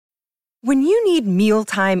When you need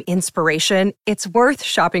mealtime inspiration, it's worth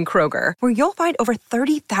shopping Kroger, where you'll find over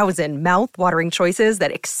 30,000 mouth-watering choices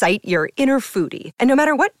that excite your inner foodie. And no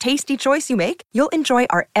matter what tasty choice you make, you'll enjoy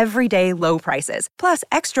our everyday low prices, plus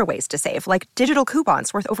extra ways to save, like digital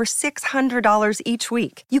coupons worth over $600 each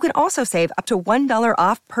week. You can also save up to $1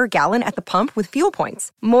 off per gallon at the pump with fuel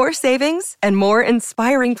points. More savings and more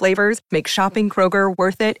inspiring flavors make shopping Kroger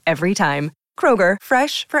worth it every time. Kroger,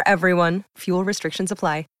 fresh for everyone. Fuel restrictions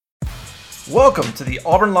apply. Welcome to the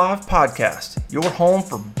Auburn Live Podcast, your home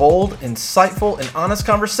for bold, insightful, and honest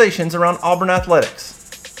conversations around Auburn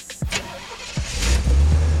athletics.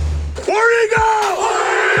 Where'd he go?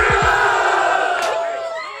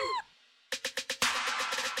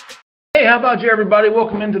 Hey, how about you, everybody?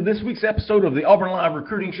 Welcome into this week's episode of the Auburn Live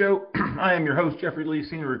Recruiting Show. I am your host, Jeffrey Lee,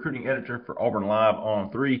 Senior Recruiting Editor for Auburn Live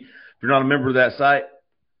on 3. If you're not a member of that site,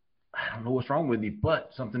 I don't know what's wrong with you, but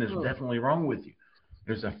something is definitely wrong with you.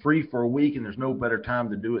 There's a free for a week, and there's no better time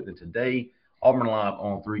to do it than today. Auburn Live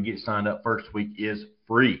on 3. Get signed up. First week is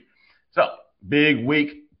free. So, big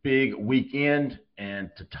week, big weekend. And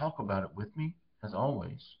to talk about it with me, as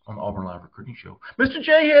always, on the Auburn Live Recruiting Show, Mr.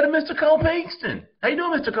 J Head and Mr. Cole Pinkston. How you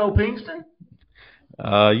doing, Mr. Cole Pinkston?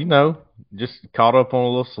 Just caught up on a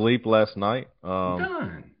little sleep last night.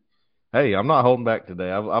 Done. Hey, I'm not holding back today.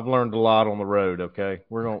 I've learned a lot on the road, okay?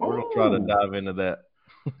 We're gonna try to dive into that.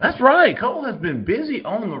 That's right. Cole has been busy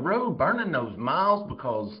on the road burning those miles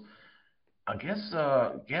because I guess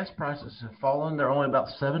gas prices have fallen. They're only about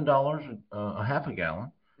 $7 a half a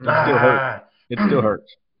gallon. It still hurts. It still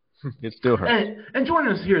hurts. It still hurts. And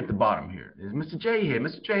joining us here at the bottom here is Mr. J Head.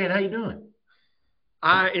 Mr. J Head, how you doing?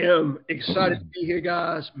 I am excited to be here,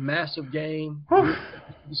 guys. Massive game. You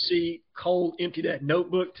see Cole empty that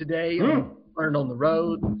notebook today. Learn on the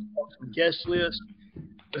road. Talk some guest list.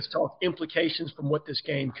 Let's talk implications from what this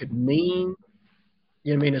game could mean.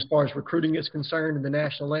 You know what I mean, as far as recruiting is concerned in the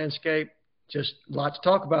national landscape. Just a lot to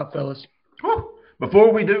talk about, fellas.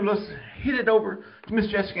 Before we do, let's hit it over to Miss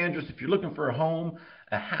Jessica Andrus. If you're looking for a home,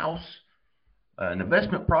 a house, an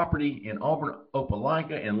investment property in Auburn,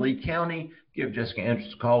 Opelika, and Lee County, give Jessica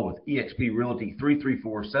Andrus a call with eXp Realty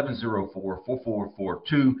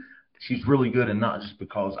 334-704-4442. She's really good, and not just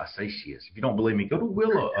because I say she is. If you don't believe me, go to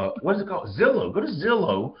what is it called? Zillow. Go to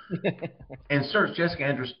Zillow and search Jessica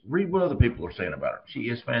Andrus. Read what other people are saying about her. She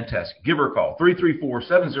is fantastic. Give her a call,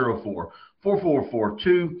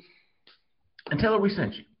 334-704-4442, and tell her we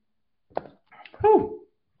sent you. Whew.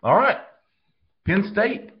 All right. Penn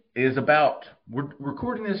State is we're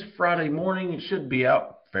recording this Friday morning. It should be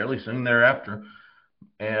out fairly soon thereafter,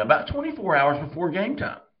 and about 24 hours before game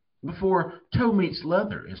time. Before toe meets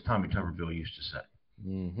leather, as Tommy Tuberville used to say.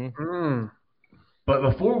 Mm-hmm. But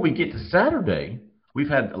before we get to Saturday, we've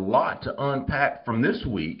had a lot to unpack from this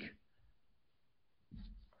week.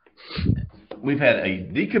 We've had a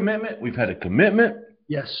decommitment. We've had a commitment.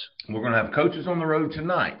 Yes. We're going to have coaches on the road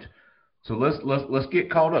tonight. So let's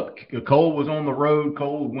get caught up. Cole was on the road.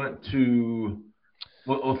 Cole went to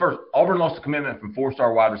first, Auburn lost a commitment from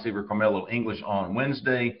 4-star wide receiver Carmelo English on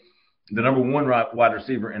Wednesday, the number 1 wide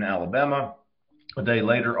receiver in Alabama. A day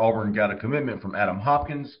later, Auburn got a commitment from Adam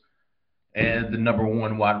Hopkins and the number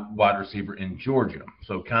 1 wide receiver in Georgia.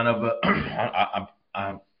 So kind of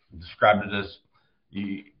I described it as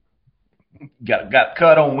you got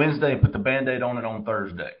cut on Wednesday and put the Band-Aid on it on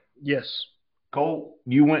Thursday. Yes. Cole,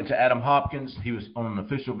 you went to Adam Hopkins. He was on an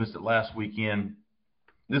official visit last weekend.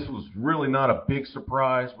 This was really not a big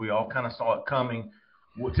surprise. We all kind of saw it coming.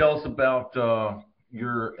 Tell us about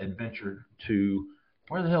your adventure to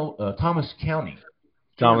where the hell? Thomas County.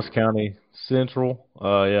 Thomas County Central.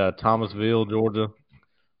 Thomasville, Georgia.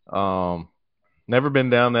 Never been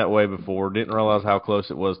down that way before. Didn't realize how close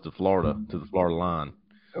it was to Florida, to the Florida line.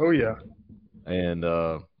 Oh, yeah. And,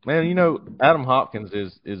 man, Adam Hopkins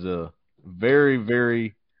is a very,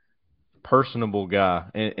 very personable guy.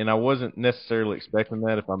 And I wasn't necessarily expecting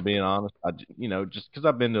that, if I'm being honest. Just because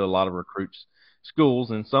I've been to a lot of recruits schools,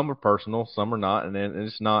 and some are personal, some are not, and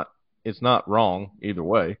it's not wrong either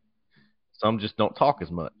way. Some just don't talk as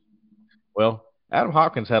much. Well, Adam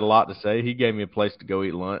Hopkins had a lot to say. He gave me a place to go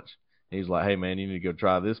eat lunch. He's like, hey, man, you need to go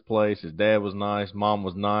try this place. His dad was nice. Mom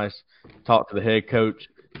was nice. Talked to the head coach,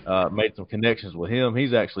 made some connections with him.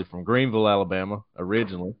 He's actually from Greenville, Alabama,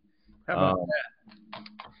 originally. How about that?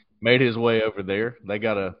 Made his way over there. They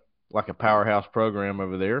got a powerhouse program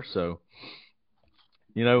over there. So,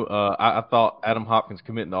 I thought Adam Hopkins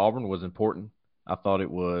committing to Auburn was important. I thought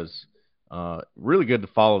it was really good to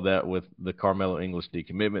follow that with the Carmelo English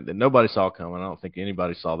decommitment that nobody saw coming. I don't think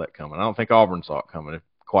anybody saw that coming. I don't think Auburn saw it coming,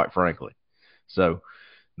 quite frankly. So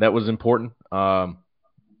that was important.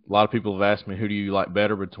 a lot of people have asked me, who do you like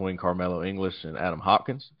better between Carmelo English and Adam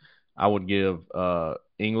Hopkins? I would give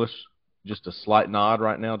English just a slight nod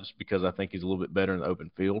right now, just because I think he's a little bit better in the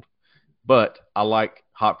open field. But I like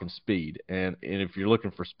Hopkins' speed, and if you're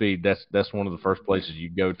looking for speed, that's one of the first places you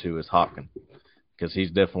go to is Hopkins, because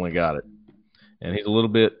he's definitely got it. And he's a little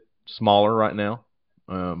bit smaller right now,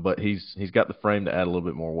 but he's got the frame to add a little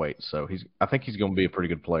bit more weight. So I think he's going to be a pretty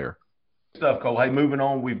good player. Stuff, Cole. Hey, moving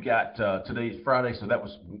on, we've got today's Friday, so that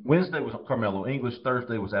was Wednesday was Carmelo English,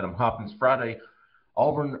 Thursday was Adam Hopkins, Friday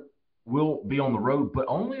Auburn will be on the road, but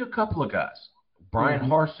only a couple of guys. Brian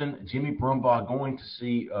Harsin, Jimmy Brumbaugh going to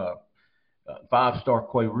see five-star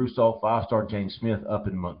Quay Russaw, five-star James Smith up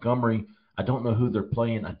in Montgomery. I don't know who they're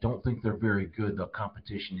playing. I don't think they're very good, the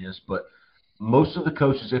competition is, but most of the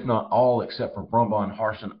coaches, if not all, except for Brumbaugh and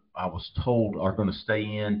Harsin, I was told are going to stay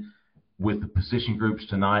in with the position groups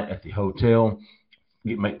tonight at the hotel,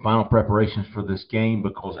 make final preparations for this game,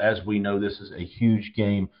 because as we know, this is a huge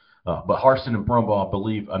game. But Harsin and Brumbaugh,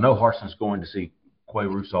 I know Harsin's going to see Quay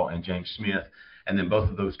Russaw and James Smith, and then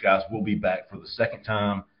both of those guys will be back for the second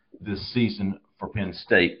time this season for Penn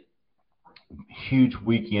State. Huge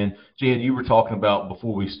weekend. Jed, you were talking about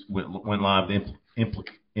before we went live the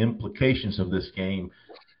implications of this game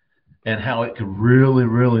and how it could really,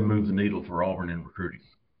 really move the needle for Auburn in recruiting.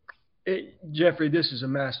 Jeffrey, this is a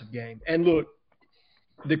massive game. And look,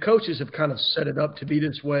 the coaches have kind of set it up to be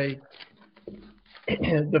this way.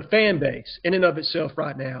 The fan base in and of itself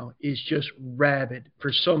right now is just rabid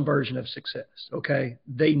for some version of success, okay?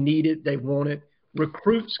 They need it. They want it.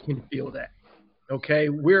 Recruits can feel that, okay?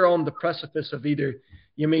 We're on the precipice of either,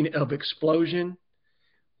 of explosion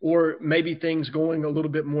or maybe things going a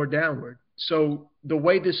little bit more downward. So the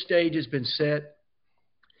way this stage has been set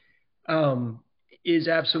is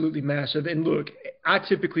absolutely massive. And look, I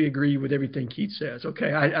typically agree with everything Keith says,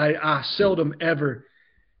 okay? I seldom ever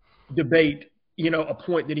debate a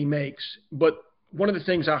point that he makes. But one of the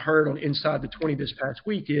things I heard on Inside the 20 this past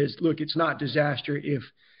week is, look, it's not disaster if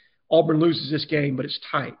Auburn loses this game, but it's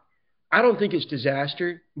tight. I don't think it's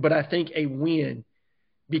disaster, but I think a win,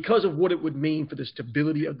 because of what it would mean for the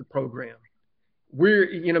stability of the program.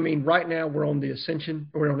 Right now we're on the ascension.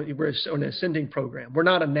 We're on an ascending program. We're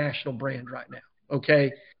not a national brand right now,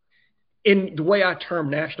 okay? And the way I term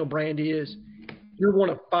national brand is, you're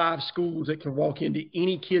one of 5 schools that can walk into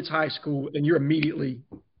any kid's high school and you're immediately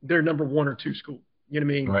their number 1 or 2 school. You know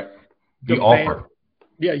what I mean? Right. You offer.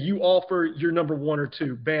 Yeah, you offer your number 1 or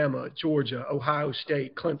 2, Bama, Georgia, Ohio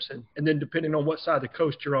State, Clemson, and then depending on what side of the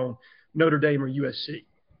coast you're on, Notre Dame or USC.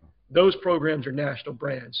 Those programs are national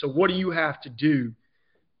brands. So what do you have to do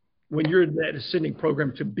when you're in that ascending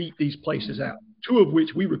program to beat these places out? 2 of which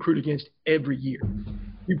we recruit against every year.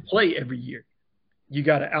 You play every year. You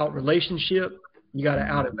got to out-relationship. You got to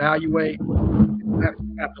out-evaluate. You have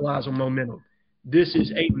to capitalize on momentum. This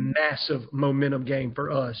is a massive momentum game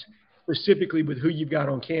for us, specifically with who you've got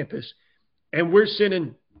on campus. And we're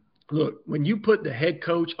sending – look, when you put the head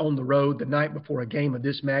coach on the road the night before a game of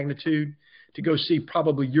this magnitude to go see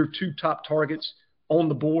probably your 2 top targets on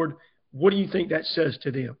the board, what do you think that says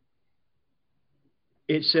to them?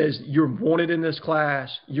 It says you're wanted in this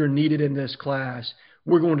class. You're needed in this class.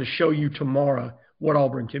 We're going to show you tomorrow what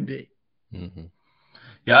Auburn can be. Mm-hmm.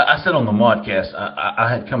 Yeah, I said on the modcast, I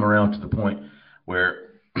had come around to the point where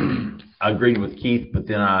I agreed with Keith, but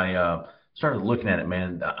then I started looking at it,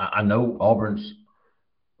 man. I know Auburn's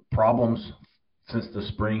problems since the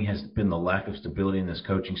spring has been the lack of stability in this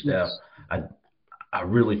coaching staff. Yes. I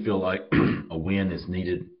really feel like a win is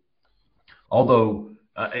needed, although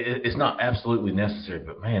it's not absolutely necessary,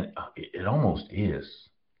 but, man, it almost is.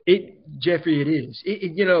 Jeffrey, it is.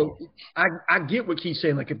 I get what Keith's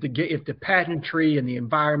saying. Like if the pageantry and the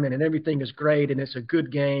environment and everything is great and it's a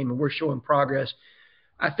good game and we're showing progress,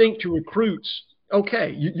 I think to recruits,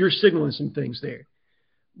 okay, you're signaling some things there.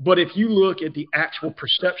 But if you look at the actual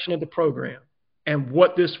perception of the program and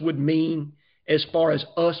what this would mean as far as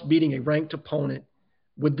us beating a ranked opponent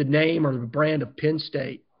with the name or the brand of Penn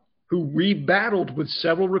State, who we battled with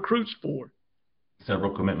several recruits for.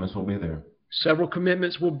 Several commitments will be there. Several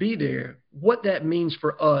commitments will be there. What that means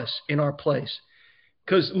for us in our place.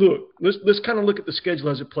 Because, look, let's kind of look at the schedule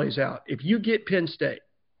as it plays out. If you get Penn State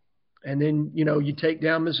and then, you take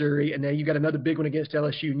down Missouri and then you got another big one against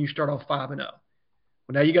LSU and you start off 5-0. Well,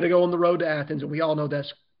 now you got to go on the road to Athens, and we all know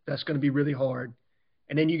that's going to be really hard.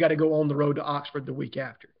 And then you got to go on the road to Oxford the week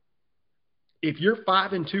after. If you're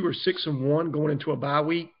 5-2 or 6-1 going into a bye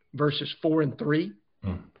week versus 4-3,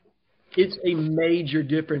 it's a major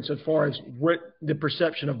difference as far as what the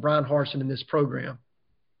perception of Brian Harsin in this program.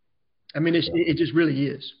 I mean, it just really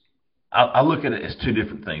is. I look at it as two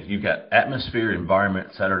different things. You've got atmosphere, environment,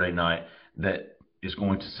 Saturday night that is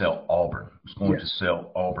going to sell Auburn. It's going to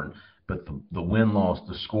sell Auburn. But the win-loss,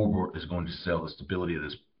 the scoreboard is going to sell the stability of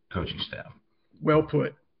this coaching staff. Well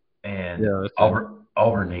put. And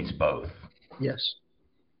Auburn needs both. Yes.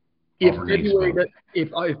 If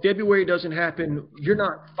February doesn't happen, you're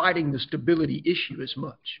not fighting the stability issue as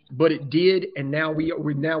much. But it did, and now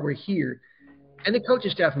we're here. And the coaching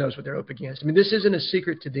staff knows what they're up against. I mean, this isn't a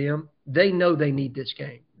secret to them. They know they need this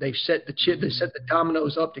game. They've set the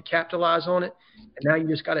dominoes up to capitalize on it, and now you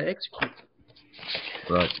just got to execute.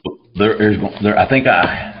 Right. I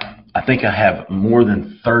think I have more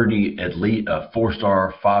than 30 elite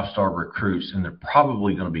 4-star, 5-star recruits, and they're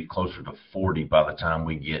probably going to be closer to 40 by the time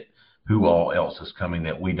we get who all else is coming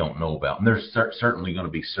that we don't know about. And there's certainly going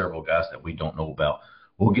to be several guys that we don't know about.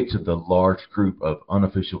 We'll get to the large group of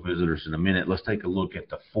unofficial visitors in a minute. Let's take a look at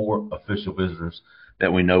the 4 official visitors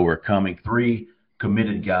that we know are coming. 3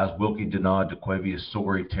 committed guys, Wilkie Denaud, DeQuavius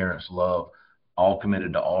Sorey, Terrence Love, all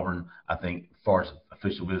committed to Auburn. I think as far as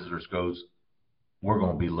official visitors goes, we're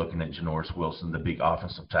going to be looking at Janoris Wilson, the big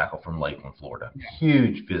offensive tackle from Lakeland, Florida.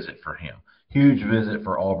 Huge visit for him. Huge visit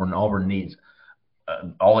for Auburn. Auburn needs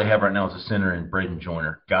all they have right now is a center in Braden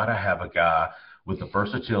Joyner. Got to have a guy with the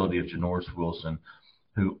versatility of Janoris Wilson,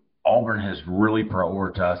 who Auburn has really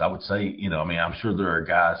prioritized. I would say, I'm sure there are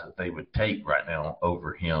guys that they would take right now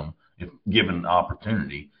over him if given the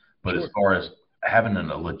opportunity. But as far as having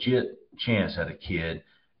a legit chance at a kid,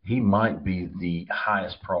 he might be the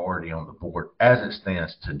highest priority on the board as it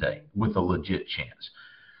stands today with a legit chance.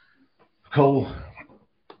 Cole,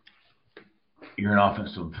 you're an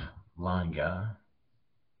offensive line guy.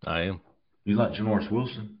 I am. You like Janoris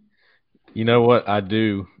Wilson? You know what? I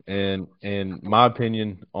do. And my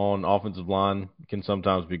opinion on offensive line can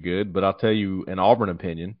sometimes be good, but I'll tell you an Auburn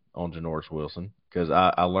opinion on Janoris Wilson because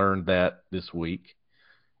I learned that this week.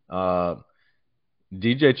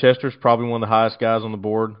 DJ Chester's probably one of the highest guys on the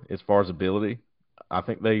board as far as ability. I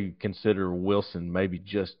think they consider Wilson maybe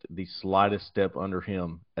just the slightest step under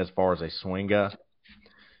him as far as a swing guy.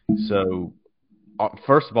 So,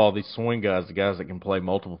 first of all, these swing guys, the guys that can play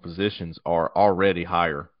multiple positions, are already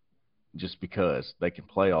higher just because they can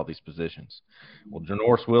play all these positions. Well,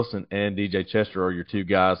 Janoris Wilson and DJ Chester are your 2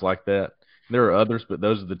 guys like that. There are others, but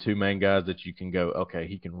those are the 2 main guys that you can go, okay,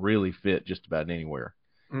 he can really fit just about anywhere.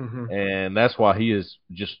 Mm-hmm. And that's why he is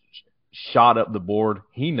just shot up the board.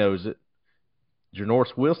 He knows it.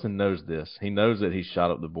 Janoris Wilson knows this. He knows that he's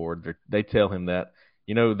shot up the board. They tell him that.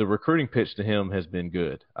 The recruiting pitch to him has been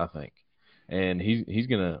good, I think. And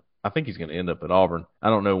I think he's gonna end up at Auburn. I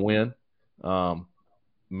don't know when.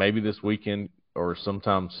 Maybe this weekend or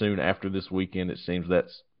sometime soon after this weekend. It seems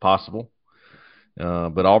that's possible.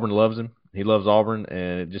 But Auburn loves him. He loves Auburn,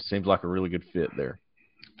 and it just seems like a really good fit there.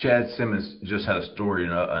 Chad Simmons just had a story,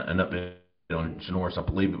 an update on Janoris. I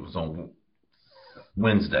believe it was on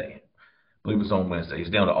Wednesday. He's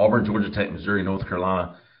down to Auburn, Georgia Tech, Missouri, North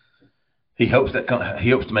Carolina. He hopes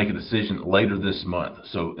to make a decision later this month,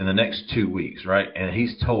 so in the next 2 weeks, right? And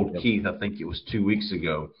he's told Keith, I think it was 2 weeks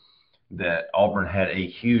ago, that Auburn had a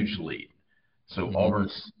huge lead. So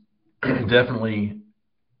Auburn's definitely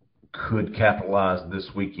could capitalize this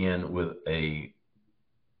weekend with a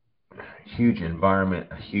huge environment,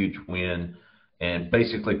 a huge win, and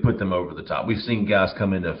basically put them over the top. We've seen guys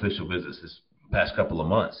come into official visits this past couple of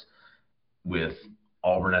months with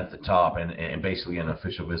Auburn at the top, and basically an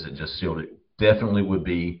official visit just sealed it. Definitely would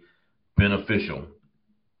be beneficial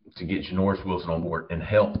to get Janoris Wilson on board and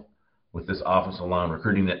help with this offensive line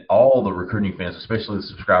recruiting that all the recruiting fans, especially the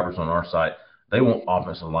subscribers on our site, they want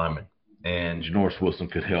offensive linemen. And Janoris Wilson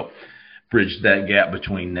could help bridge that gap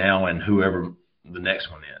between now and whoever the next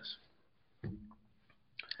one is.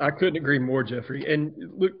 I couldn't agree more, Jeffrey. And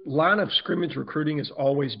look, line of scrimmage recruiting is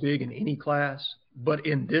always big in any class, but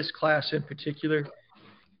in this class in particular,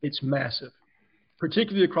 it's massive,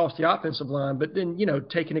 particularly across the offensive line. But then,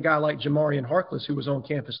 taking a guy like Jamarian Harkless, who was on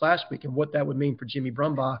campus last week, and what that would mean for Jimmy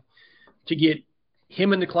Brumbaugh to get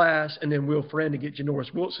him in the class, and then Will Friend to get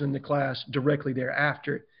Janoris Wilson in the class directly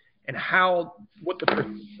thereafter, and what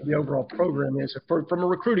the overall program is from a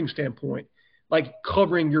recruiting standpoint, like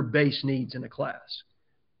covering your base needs in a class.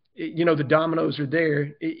 The dominoes are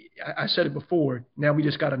there. I said it before. Now we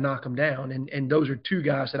just got to knock them down, and those are 2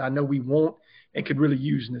 guys that I know we want and could really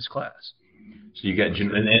use in this class. So you got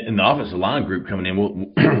in the offensive line group coming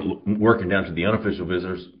in, working down to the unofficial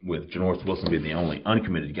visitors, with Janoris Wilson being the only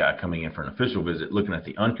uncommitted guy coming in for an official visit. Looking at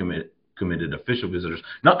the uncommitted official visitors,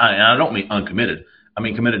 I don't mean uncommitted. I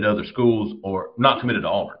mean committed to other schools or not committed to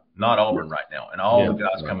Auburn. Not Auburn right now. And all the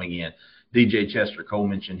guys coming in DJ Chester, Cole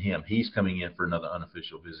mentioned him. He's coming in for another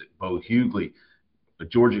unofficial visit. Bo Hughley, the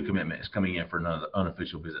Georgia commitment, is coming in for another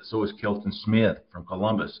unofficial visit. So is Kelton Smith from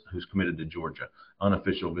Columbus, who's committed to Georgia,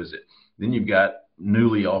 unofficial visit. Then you've got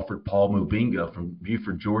newly offered Paul Mubinga from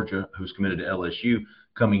Buford, Georgia, who's committed to LSU,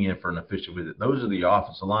 coming in for an official visit. Those are the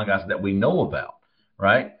offensive line guys that we know about,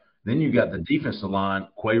 right? Then you got the defensive line,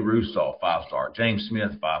 Quay Russaw, 5-star. James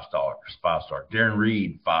Smith, 5-star. Darren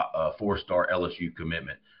Reed, 4-star LSU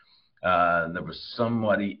commitment. There was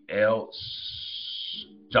somebody else,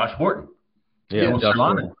 Josh Horton. Yeah,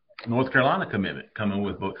 North Carolina commitment coming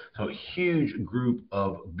with both. So a huge group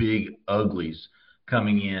of big uglies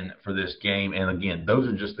coming in for this game. And again, those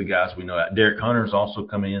are just the guys we know. Derek Hunter's also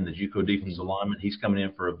coming in, the JUCO defensive lineman. He's coming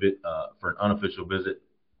in for an unofficial visit.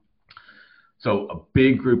 So a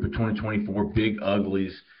big group of 2024 big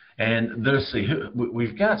uglies. And let's see,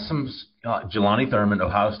 we've got some Jelani Thurman,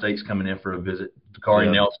 Ohio State's coming in for a visit.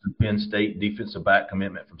 Dakari Nelson, Penn State defensive back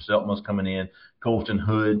commitment from Selma's coming in. Colton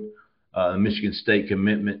Hood, Michigan State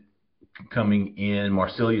commitment coming in.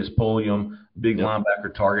 Marcellus Pulliam, big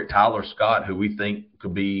linebacker target. Tyler Scott, who we think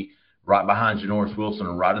could be right behind Janoris Wilson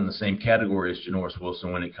and right in the same category as Janoris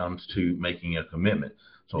Wilson when it comes to making a commitment.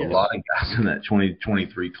 So a lot of guys in that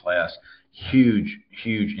 2023 class. Huge,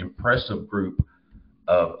 impressive group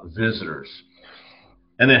of visitors.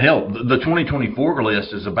 And then, hell, the 2024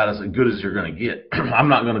 list is about as good as you're going to get. I'm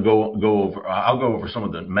not going to go over – I'll go over some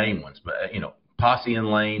of the main ones. But, Posse and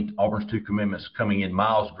Lane, Auburn's 2 commitments coming in.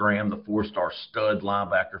 Miles Graham, the 4-star stud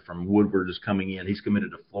linebacker from Woodward, is coming in. He's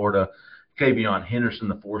committed to Florida. Kavion Henderson,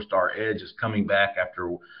 the 4-star edge, is coming back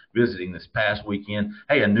after visiting this past weekend.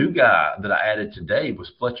 Hey, a new guy that I added today was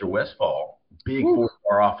Fletcher Westfall, big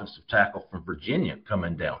 4-star offensive tackle from Virginia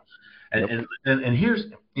coming down. And here's,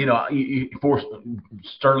 you force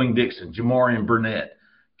Sterling Dixon, Jamarian Burnett,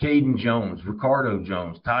 Caden Jones, Ricardo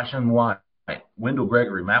Jones, Tyshawn White, Wendell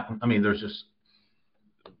Gregory, Malcolm. I mean, there's just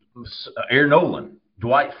Air Nolan,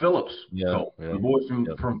 Dwight Phillips, the boys from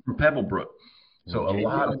Pebblebrook. So a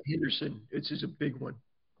lot of Henderson. It's just a big one.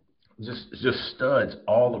 Just studs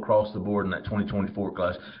all across the board in that 2024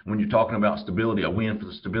 class. When you're talking about stability, a win for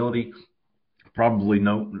the stability, probably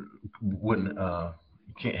wouldn't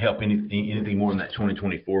can't help anything more than that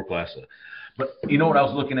 2024 class. But you know what I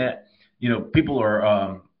was looking at? People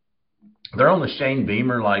are they're on the Shane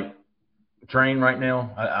Beamer train right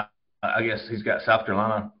now. I guess he's got South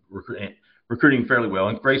Carolina recruiting fairly well.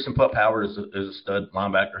 And Grayson Pup Howard is a stud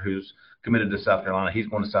linebacker who's committed to South Carolina. He's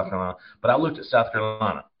going to South Carolina. But I looked at South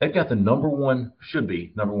Carolina. They've got the number one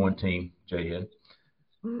team, J-Head.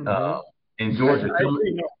 In Georgia.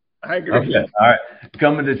 I agree. Okay. All right.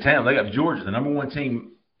 Coming to town. They got Georgia, the number one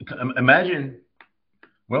team. Imagine,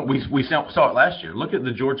 well, we saw it last year. Look at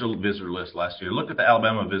the Georgia visitor list last year. Look at the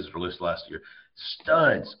Alabama visitor list last year.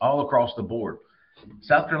 Studs all across the board.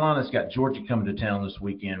 South Carolina's got Georgia coming to town this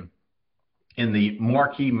weekend in the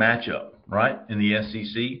marquee matchup, right, in the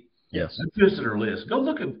SEC. Yes. The visitor list. Go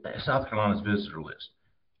look at South Carolina's visitor list.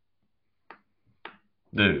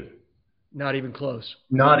 Dude. Not even close.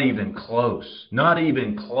 Not even close.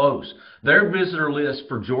 Their visitor list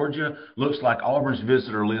for Georgia looks like Auburn's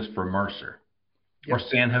visitor list for Mercer or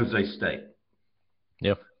San Jose State.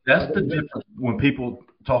 Yep. That's the difference when people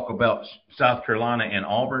talk about South Carolina and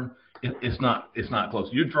Auburn. It's not close.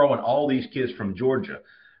 You're drawing all these kids from Georgia.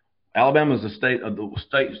 Alabama's the state of the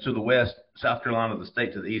states to the west. South Carolina, the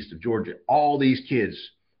state to the east of Georgia. All these kids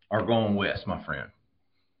are going west, my friend.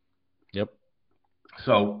 Yep.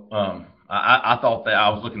 So I thought that I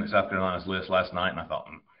was looking at South Carolina's list last night, and I thought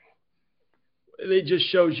it just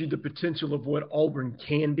shows you the potential of what Auburn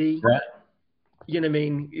can be. Right. You know what I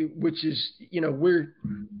mean? Which is, we're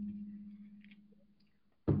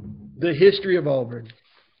the history of Auburn,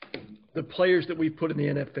 the players that we've put in the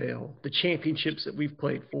NFL, the championships that we've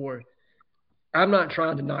played for. I'm not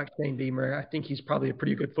trying to knock Shane Beamer. I think he's probably a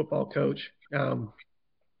pretty good football coach.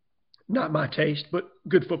 Not my taste, but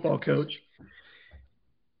good football coach.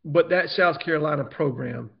 But that South Carolina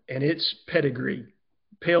program and its pedigree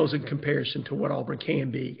pales in comparison to what Auburn can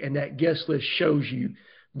be. And that guest list shows you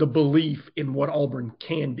the belief in what Auburn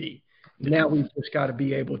can be. Now we've just got to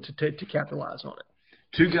be able to capitalize on it.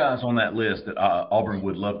 2 guys on that list that Auburn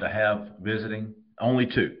would love to have visiting, only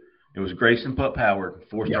 2. It was Grayson Pup Howard,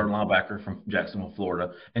 4-star linebacker from Jacksonville,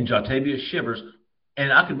 Florida, and Jatavius Shivers.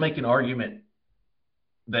 And I could make an argument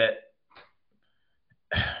that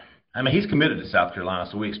he's committed to South Carolina,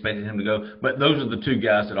 so we expected him to go. But those are the 2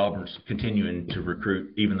 guys that Auburn's continuing to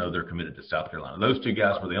recruit, even though they're committed to South Carolina. Those 2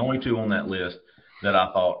 guys were the only 2 on that list that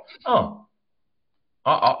I thought,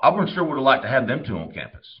 Auburn sure would have liked to have them 2 on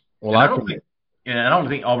campus. Well, And I don't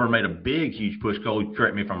think Auburn made a huge push. Cole,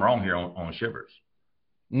 correct me if I'm wrong here on Shivers.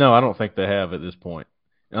 No, I don't think they have at this point.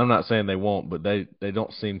 And I'm not saying they won't, but they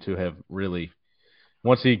don't seem to have really.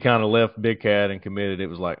 Once he kind of left Big Cat and committed, it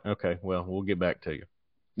was like, okay, well, we'll get back to you.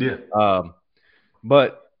 Yeah.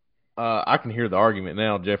 But I can hear the argument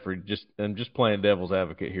now, Jeffrey. I'm just playing devil's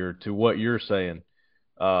advocate here to what you're saying.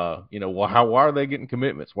 Why are they getting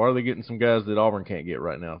commitments? Why are they getting some guys that Auburn can't get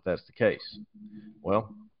right now? If that's the case, well,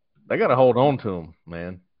 they got to hold on to them,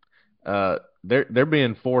 man. They're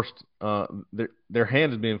being forced. Their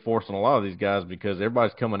hand is being forced on a lot of these guys because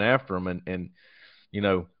everybody's coming after them, and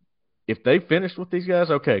if they finish with these guys,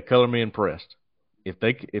 okay, color me impressed. If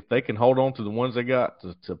they can hold on to the ones they got,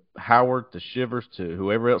 to Howard, to Shivers, to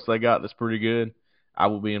whoever else they got that's pretty good, I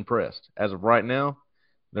will be impressed. As of right now,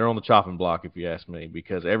 they're on the chopping block, if you ask me,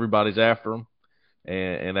 because everybody's after them,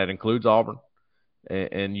 and that includes Auburn.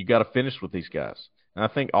 And you got to finish with these guys. And I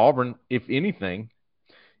think Auburn, if anything,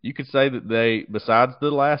 you could say that they, besides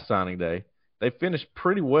the last signing day, they finished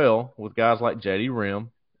pretty well with guys like J.D.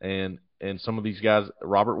 Rim and some of these guys,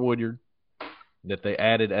 Robert Woodyard, that they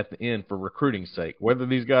added at the end for recruiting's sake. Whether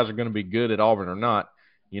these guys are going to be good at Auburn or not,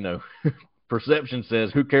 perception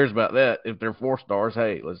says, who cares about that? If they're 4 stars,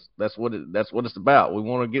 hey, that's what it's about. We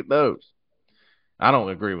want to get those. I don't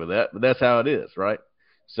agree with that, but that's how it is, right?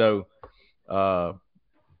 So I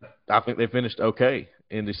think they finished okay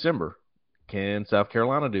in December. Can South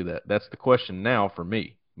Carolina do that? That's the question now for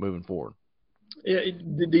me moving forward.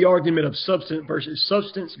 The argument of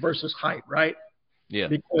substance versus hype, right? Yeah.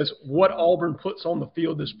 Because what Auburn puts on the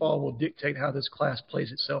field this fall will dictate how this class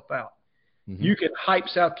plays itself out. Mm-hmm. You can hype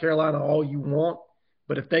South Carolina all you want,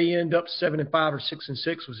 but if they end up 7-5 or 6-6,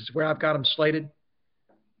 which is where I've got them slated,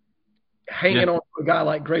 hanging on to a guy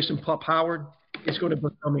like Grayson Pup Howard is going to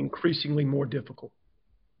become increasingly more difficult.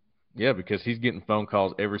 Yeah, because he's getting phone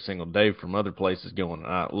calls every single day from other places going,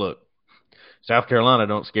 look, South Carolina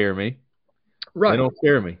don't scare me. Right. They don't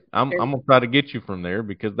scare me. I'm going to try to get you from there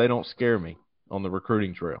because they don't scare me on the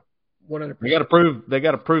recruiting trail. 100%. They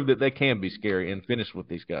got to prove that they can be scary and finish with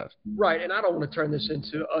these guys. Right, and I don't want to turn this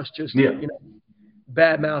into us just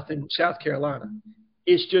bad-mouthing South Carolina.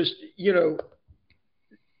 It's just,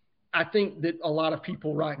 I think that a lot of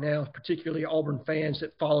people right now, particularly Auburn fans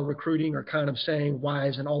that follow recruiting, are kind of saying, why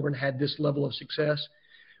hasn't Auburn had this level of success?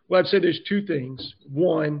 Well, I'd say there's 2 things.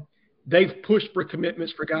 One, they've pushed for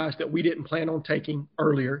commitments for guys that we didn't plan on taking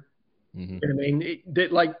earlier. Mm-hmm. You know what I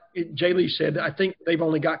mean? Jay Lee said, I think they've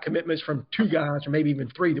only got commitments from 2 guys or maybe even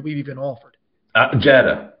 3 that we've even offered.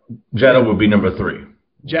 Jada would be number 3.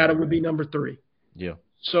 Jada would be number 3. Yeah.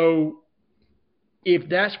 So if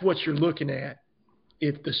that's what you're looking at,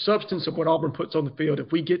 if the substance of what Auburn puts on the field,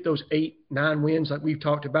 if we get those 8-9 wins like we've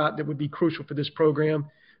talked about, that would be crucial for this program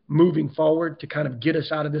moving forward to kind of get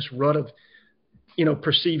us out of this rut of,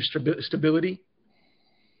 perceived stability.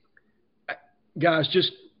 Guys,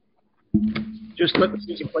 just let the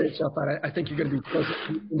season play itself out. I think you're going to be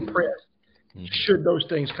pleasantly impressed should those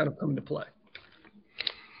things kind of come into play.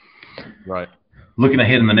 Right. Looking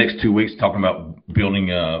ahead in the next 2 weeks, talking about building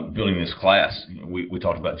this class, we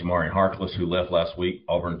talked about Jamarian Harkless, who left last week.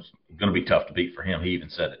 Auburn's going to be tough to beat for him. He even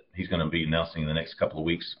said it. He's going to be announcing in the next couple of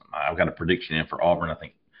weeks. I've got a prediction in for Auburn. I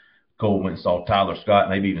think Cole went and saw Tyler Scott,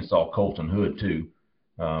 maybe even saw Colton Hood too.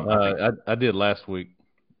 I did last week.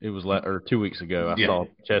 It was 2 weeks ago. I saw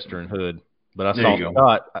Chester and Hood, but I there saw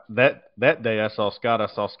Scott that day. I saw Scott. I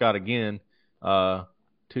saw Scott again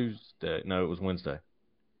Tuesday. No, it was Wednesday.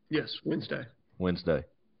 Yes, Wednesday.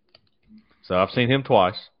 So I've seen him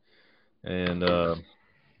twice, and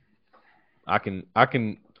I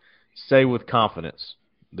can say with confidence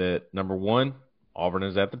that number 1, Auburn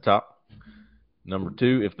is at the top. Number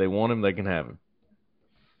 2, if they want him, they can have him.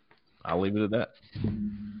 I'll leave it at that.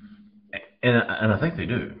 And I think they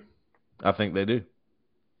do. I think they do.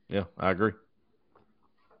 Yeah, I agree.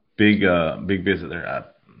 Big visit there.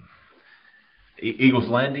 Eagles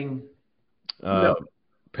Landing. No.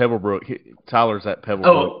 Pebblebrook. Tyler's at Pebblebrook.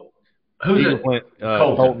 Oh, who's Eagles it?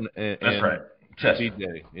 Colton and that's right. Chester.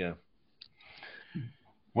 TJ, yeah.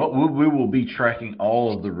 Well, we will be tracking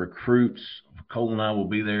all of the recruits. Cole and I will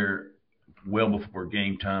be there well before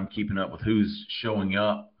game time, keeping up with who's showing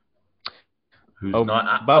up, who's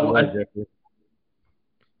not. By the way, Jeffrey,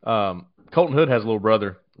 Colton Hood has a little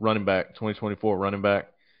brother, running back, 2024 running back.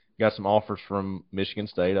 Got some offers from Michigan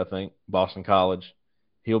State, I think, Boston College.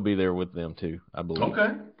 He'll be there with them too, I believe.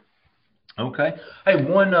 Okay. Hey,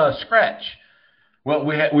 one scratch. Well,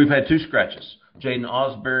 we've had 2 scratches. Jaden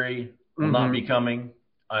Osbury will not be coming,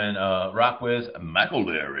 and Rockwez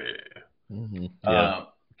McElderry. Mm-hmm. Yeah.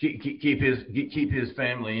 keep his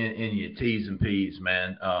family in your T's and P's,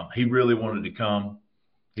 man. He really wanted to come.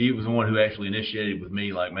 He was the one who actually initiated with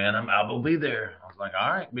me, like, man, I will be there. I was like, all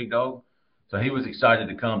right, big dog. So he was excited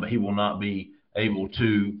to come, but he will not be able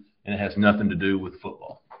to, and it has nothing to do with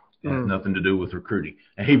football. It has nothing to do with recruiting.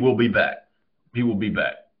 And he will be back. He will be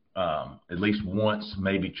back at least once,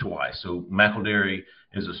 maybe twice. So McElderry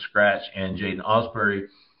is a scratch, and Jaden Osbury,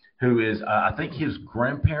 who is, I think his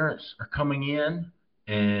grandparents are coming in,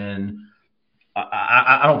 and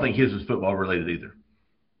I don't think his is football related either.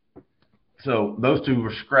 So those two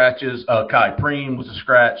were scratches. Kai Preen was a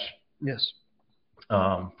scratch. Yes.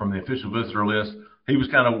 From the official visitor list. He was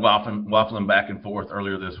kind of waffling back and forth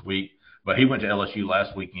earlier this week, but he went to LSU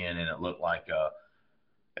last weekend, and it looked like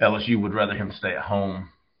LSU would rather him stay at home.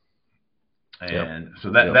 And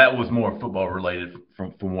so that was more football related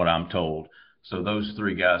from what I'm told. So those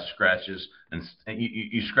three guys scratches, and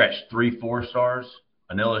you scratched 3 4-stars,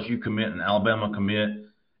 an LSU commit, an Alabama commit,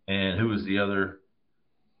 and who was the other?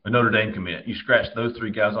 A Notre Dame commit. You scratched those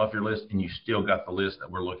 3 guys off your list, and you still got the list that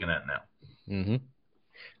we're looking at now. Mm-hmm.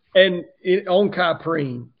 And on Kai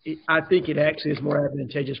Preen, I think it actually is more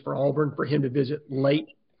advantageous for Auburn for him to visit late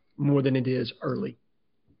more than it is early.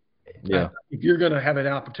 Yeah. If you're going to have an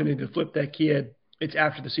opportunity to flip that kid, it's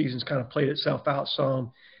after the season's kind of played itself out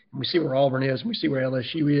some. And we see where Auburn is, and we see where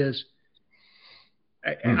LSU is.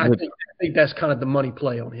 I think that's kind of the money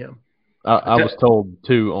play on him. I was told,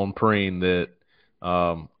 too, on Preen that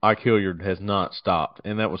Ike Hilliard has not stopped,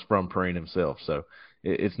 and that was from Preen himself. So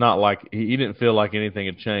it's not like he didn't feel like anything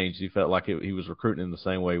had changed. He felt like he was recruiting in the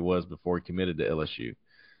same way he was before he committed to LSU.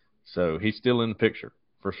 So he's still in the picture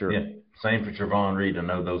for sure. Yeah, same for Trevon Reed. I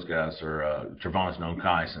know those guys are Trevon's known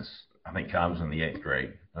Kai since I think Kai was in the 8th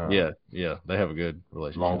grade. Yeah, they have a good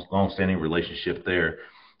relationship. Long-standing relationship there.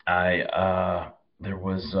 There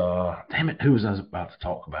was damn it, who was I about to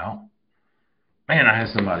talk about? Man, I had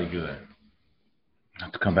somebody good. I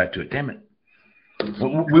have to come back to it. Damn it.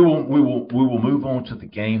 We will move on to the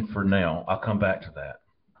game for now. I'll come back to that.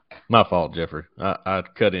 My fault, Jeffrey. I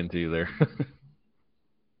cut into you there.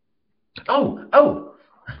 Oh.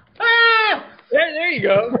 There you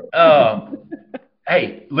go.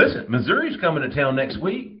 Hey, listen, Missouri's coming to town next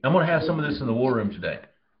week. I'm going to have some of this in the war room today.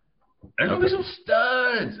 There's going to be some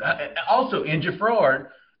studs. Also, Gerard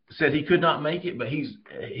said he could not make it, but he's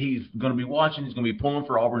going to be watching. He's going to be pulling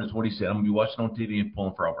for Auburn, is what he said. I'm going to be watching on TV and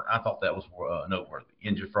pulling for Auburn. I thought that was noteworthy.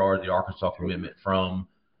 Gerard, the Arkansas commitment from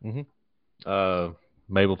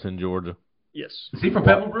Mableton, Georgia. Yes. Is he from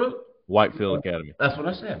Pebblebrook? Whitefield Academy. That's what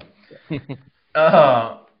I said.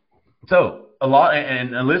 So a lot,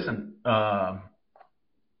 and listen,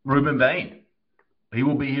 Ruben Bain, he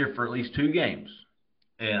will be here for at least 2 games.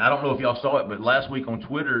 And I don't know if y'all saw it, but last week on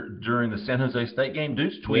Twitter during the San Jose State game,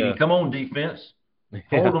 Deuce tweeted, "Come on, defense.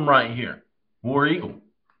 Hold them right here. War Eagle."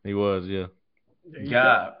 He was, yeah.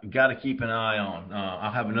 Got to keep an eye on.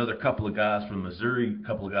 I'll have another couple of guys from Missouri, a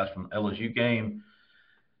couple of guys from LSU game.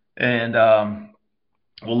 And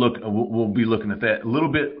we'll be looking at that. A little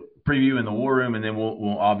bit preview in the war room, and then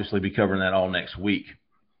we'll obviously be covering that all next week.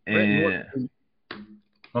 And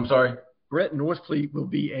I'm sorry? Brett Northfleet will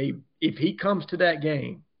be if he comes to that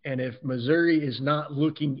game, and if Missouri is not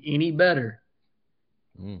looking any better,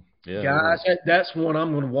 guys, that's one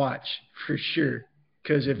I'm going to watch for sure.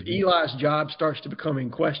 Because if Eli's job starts to become in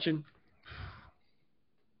question,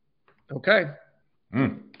 okay,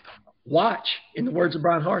 watch. In the words of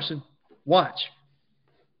Brian Harsin, watch.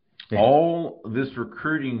 All this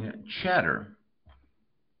recruiting chatter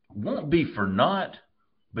won't be for naught,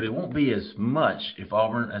 but it won't be as much if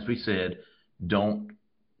Auburn, as we said, doesn't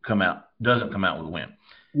come out with a win.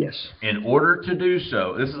 Yes. In order to do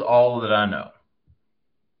so, this is all that I know.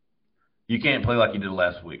 You can't play like you did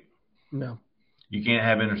last week. No. You can't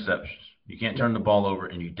have interceptions. You can't turn the ball over,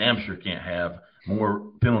 and you damn sure can't have more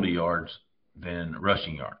penalty yards than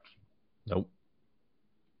rushing yards. Nope.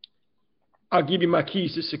 I'll give you my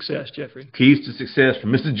keys to success, Jeffrey. Keys to success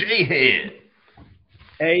from Mr. J-Head.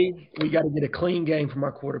 We got to get a clean game from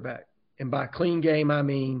our quarterback. And by clean game, I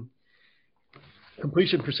mean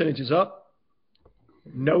completion percentage is up,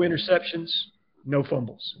 no interceptions, no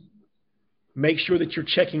fumbles. Make sure that you're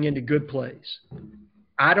checking into good plays.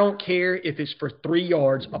 I don't care if it's for 3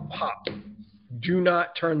 yards a pop. Do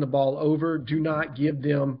not turn the ball over. Do not give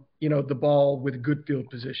them, the ball with good field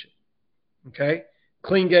position. Okay?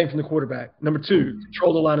 Clean game from the quarterback. Number 2,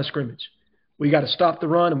 control the line of scrimmage. We got to stop the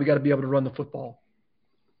run, and we got to be able to run the football.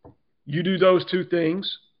 You do those 2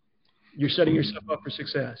 things, you're setting yourself up for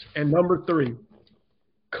success. And number 3,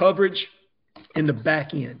 coverage in the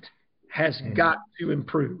back end has got to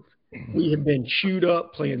improve. We have been chewed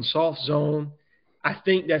up playing soft zone. I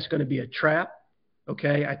think that's going to be a trap.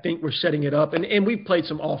 Okay, I think we're setting it up, and we've played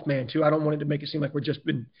some off man too. I don't want it to make it seem like we're just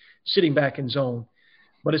been sitting back in zone,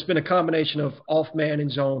 but it's been a combination of off man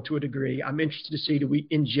and zone to a degree. I'm interested to see, do we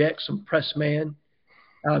inject some press man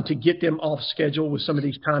to get them off schedule with some of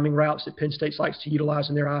these timing routes that Penn State likes to utilize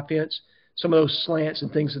in their offense, some of those slants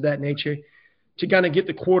and things of that nature, to kind of get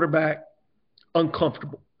the quarterback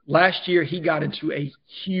uncomfortable. Last year, he got into a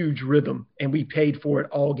huge rhythm, and we paid for it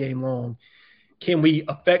all game long. Can we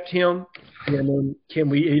affect him? And then can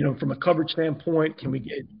we, from a coverage standpoint, can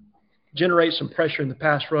we generate some pressure in the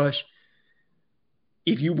pass rush?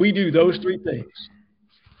 If we do those three things,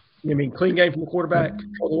 clean game from the quarterback,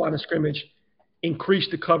 control the line of scrimmage, increase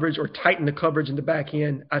the coverage or tighten the coverage in the back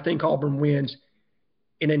end, I think Auburn wins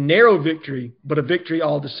in a narrow victory, but a victory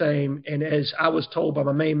all the same. And as I was told by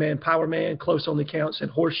my main man, Power Man, close only counts in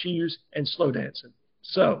horseshoes and slow dancing.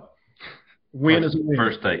 So, win is a win.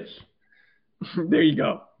 First dates. There you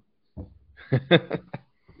go.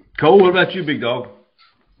 Cole, what about you, big dog?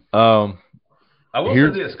 I will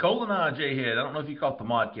Here's- say this. Cole and I, Jay-Head, I don't know if you caught the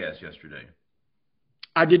modcast yesterday.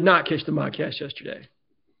 I did not catch the modcast yesterday.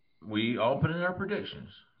 We all put in our predictions.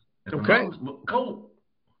 And for Okay. Cole,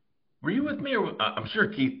 were you with me? Or I'm sure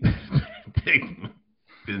Keith didn't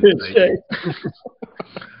say. Shay.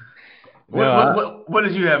 What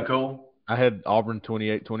did you have, Cole? I had Auburn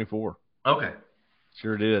 28-24. Okay.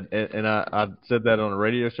 Sure did. And I said that on a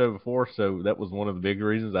radio show before, so that was one of the big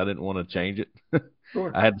reasons I didn't want to change it.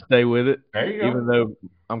 Sure. I had to stay with it, There you go. even though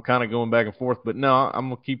I'm kind of going back and forth. But no, I'm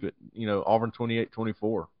going to keep it, Auburn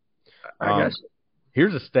 28-24. I guess.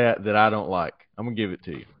 Here's a stat that I don't like. I'm going to give it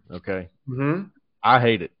to you, okay? Mm-hmm. I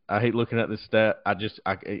hate it. I hate looking at this stat. I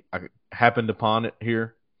happened upon it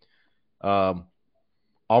here.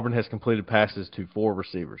 Auburn has completed passes to 4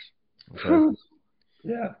 receivers. Okay?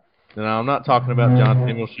 Yeah. Now, I'm not talking about John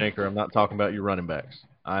Samuel Shanker. I'm not talking about your running backs.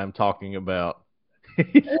 I am talking about – There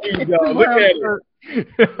you go. Look at him.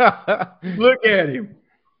 Look at him.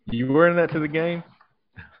 You wearing that to the game?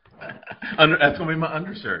 That's going to be my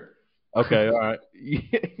undershirt. Okay, all right.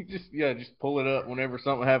 Just pull it up whenever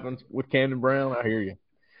something happens with Camden Brown. I hear you.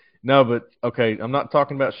 No, but okay, I'm not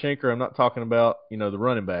talking about Shanker. I'm not talking about, the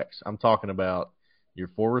running backs. I'm talking about your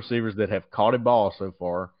 4 receivers that have caught a ball so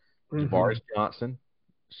far. Mm-hmm. Javaris Johnson,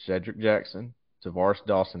 Cedric Jackson, Tavares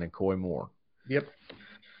Dawson, and Coy Moore. Yep.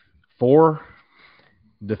 4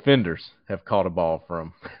 defenders have caught a ball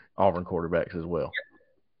from Auburn quarterbacks as well.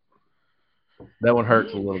 That one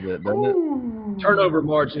hurts a little bit, doesn't it? Turnover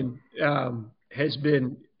margin has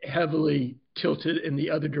been heavily tilted in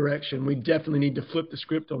the other direction. We definitely need to flip the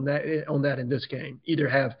script on that in this game. Either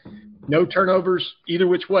have no turnovers either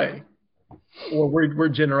which way, or we're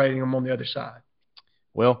generating them on the other side.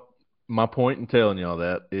 Well, my point in telling y'all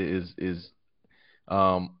that is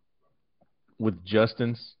with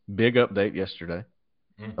Justin's big update yesterday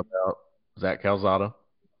about Zach Calzada.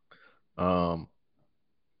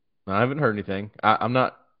 I haven't heard anything. I'm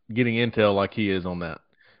not getting intel like he is on that,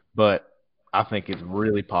 but I think it's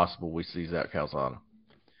really possible we see Zach Calzada.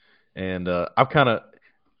 And I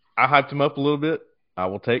hyped him up a little bit. I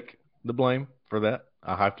will take the blame for that.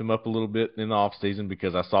 I hyped him up a little bit in the offseason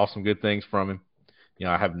because I saw some good things from him.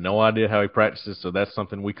 I have no idea how he practices, so that's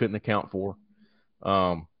something we couldn't account for.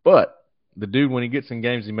 But the dude, when he gets in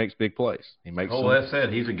games, he makes big plays. That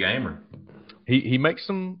said, he's a gamer. He makes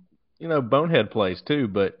some, bonehead plays too,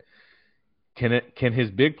 but can his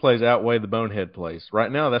big plays outweigh the bonehead plays?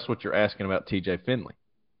 Right now, that's what you're asking about T.J. Finley.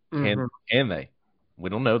 Can they? We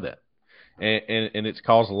don't know that. And it's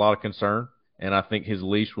caused a lot of concern, and I think his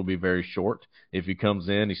leash will be very short. If he comes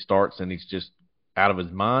in, he starts, and he's just out of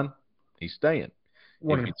his mind, he's staying.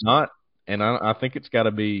 If it's not, and I think it's got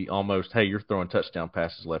to be almost, hey, you're throwing touchdown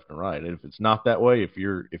passes left and right. And if it's not that way, if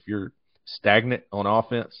you're stagnant on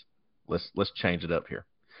offense, let's change it up here.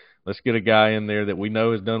 Let's get a guy in there that we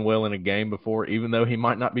know has done well in a game before, even though he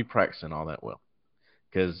might not be practicing all that well.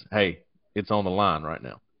 Because, hey, it's on the line right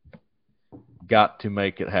now. Got to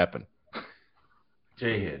make it happen.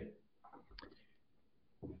 Jay-Head.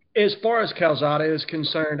 As far as Calzada is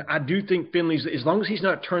concerned, I do think Finley's, as long as he's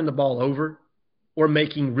not turning the ball over or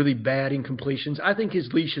making really bad incompletions, I think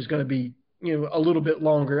his leash is going to be, a little bit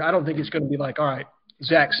longer. I don't think it's going to be like, all right,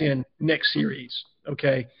 Zach's in next series,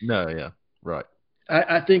 okay? No, yeah, right.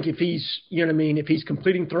 I think if he's, if he's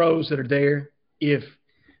completing throws that are there, if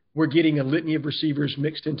we're getting a litany of receivers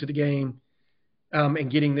mixed into the game and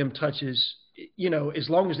getting them touches, as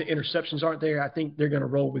long as the interceptions aren't there, I think they're going to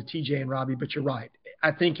roll with TJ and Robbie. But you're right.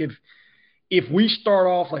 I think if we start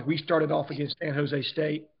off like we started off against San Jose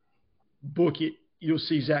State, book it, you'll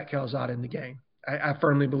see Zach Calzada in the game. I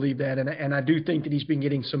firmly believe that. And I do think that he's been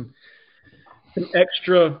getting some some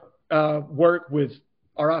extra work with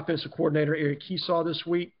our offensive coordinator, Eric Keesaw, this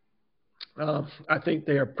week. I think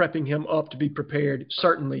they are prepping him up to be prepared,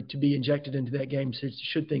 certainly, to be injected into that game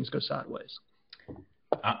should things go sideways.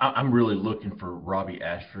 I'm really looking for Robbie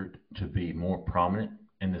Ashford to be more prominent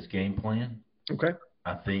in this game plan. Okay.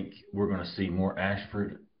 I think we're going to see more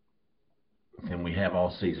Ashford than we have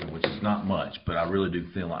all season, which is not much, but I really do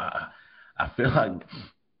feel I feel like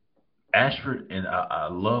Ashford, and I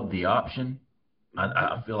love the option.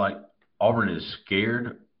 I feel like Auburn is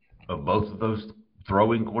scared of both of those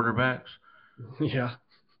throwing quarterbacks. Yeah.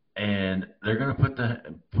 And they're going to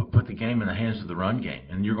put the game in the hands of the run game.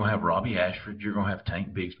 And you're going to have Robbie Ashford. You're going to have Tank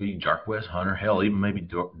Bigsby, Jarquez Hunter, hell, even maybe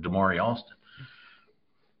Damari Austin.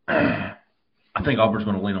 I think Auburn's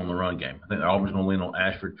going to lean on the run game. I think Auburn's going to lean on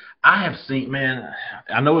Ashford. I have seen, man,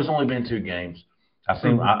 I know it's only been 2 games. I've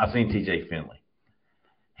seen T.J. Finley.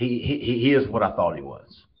 He is what I thought he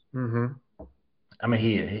was. Mm-hmm. I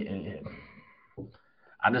mean,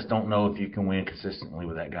 I just don't know if you can win consistently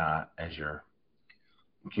with that guy as your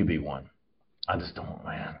QB1. I just don't,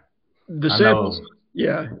 man. The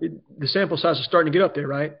sample size is starting to get up there,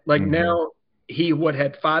 right? Like now, he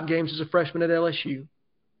had 5 games as a freshman at LSU,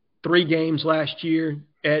 3 games last year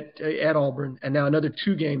at Auburn, and now another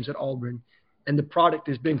 2 games at Auburn. And the product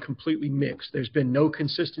has been completely mixed. There's been no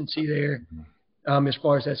consistency there as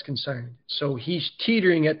far as that's concerned. So he's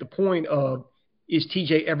teetering at the point of, is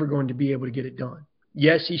TJ ever going to be able to get it done?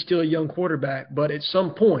 Yes, he's still a young quarterback, but at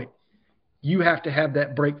some point, you have to have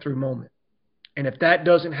that breakthrough moment. And if that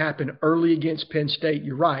doesn't happen early against Penn State,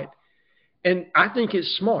 you're right. And I think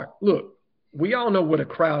it's smart. Look, we all know what a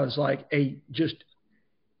crowd is like, a just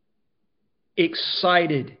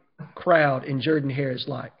excited crowd in Jordan-Hare is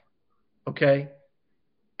like, okay?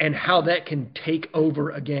 And how that can take over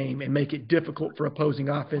a game and make it difficult for opposing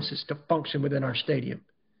offenses to function within our stadium.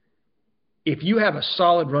 If you have a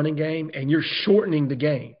solid running game and you're shortening the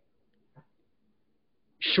game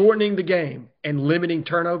and limiting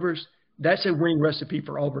turnovers, that's a winning recipe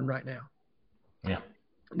for Auburn right now. Yeah.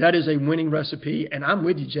 That is a winning recipe, and I'm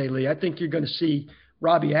with you, Jay Lee. I think you're going to see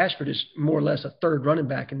Robbie Ashford as more or less a third running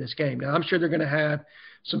back in this game. Now, I'm sure they're going to have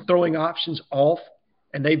some throwing options off,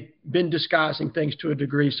 and they've been disguising things to a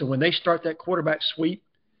degree. So when they start that quarterback sweep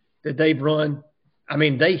that they've run, I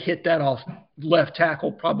mean, they hit that off left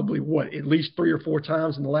tackle probably, at least 3 or 4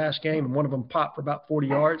 times in the last game, and one of them popped for about 40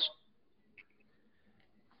 yards.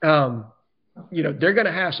 They're going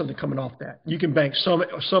to have something coming off that. You can bank some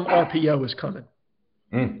RPO is coming.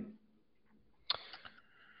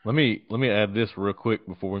 Let me add this real quick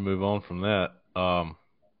before we move on from that.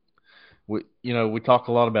 We talk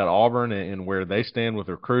a lot about Auburn and where they stand with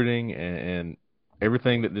recruiting and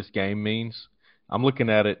everything that this game means. I'm looking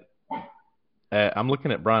at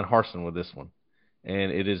Brian Harsin with this one,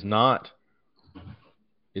 and it's not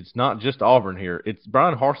just Auburn here. It's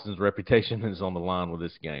Brian Harsin's reputation is on the line with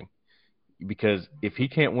this game, because if he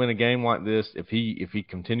can't win a game like this, if he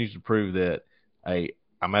continues to prove that, hey,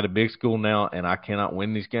 I'm at a big school now and I cannot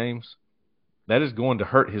win these games, that is going to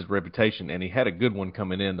hurt his reputation, and he had a good one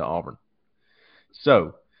coming into Auburn.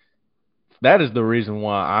 So that is the reason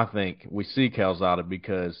why I think we see Calzada,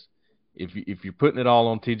 because if you're putting it all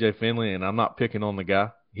on TJ Finley, and I'm not picking on the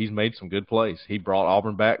guy, he's made some good plays. He brought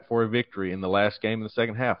Auburn back for a victory in the last game in the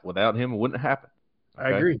second half. Without him, it wouldn't have happened.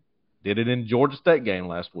 Okay? I agree. Did it in Georgia State game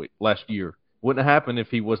last year. Wouldn't have happened if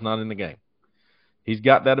he was not in the game. He's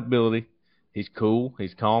got that ability. He's cool.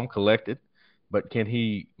 He's calm, collected. But can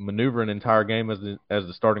he maneuver an entire game as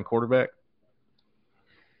the starting quarterback?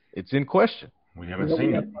 It's in question. We haven't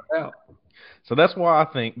seen it. So that's why I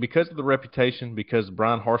think, because of the reputation, because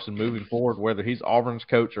Brian Harsin moving forward, whether he's Auburn's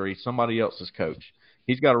coach or he's somebody else's coach,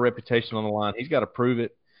 he's got a reputation on the line. He's got to prove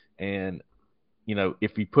it. And,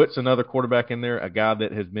 if he puts another quarterback in there, a guy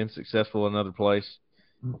that has been successful in another place,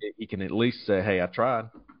 he can at least say, hey, I tried.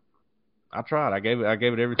 I gave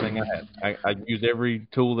it everything I had. I used every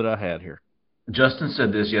tool that I had here. Justin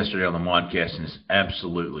said this yesterday on the podcast, and it's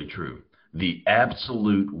absolutely true. The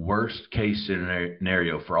absolute worst case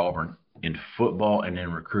scenario for Auburn in football and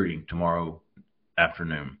in recruiting tomorrow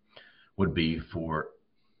afternoon would be for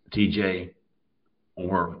TJ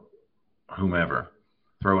or whomever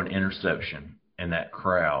throw an interception and that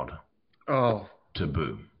crowd to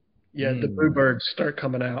boo. Yeah, the boo birds start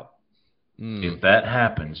coming out. If that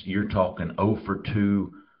happens, you're talking 0 for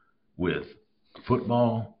 2 with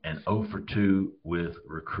football and 0 for 2 with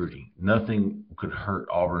recruiting. Nothing could hurt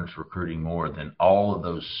Auburn's recruiting more than all of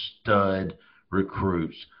those stud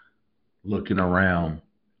recruits looking around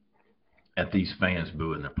at these fans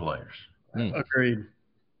booing their players. Agreed.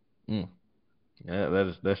 Yeah,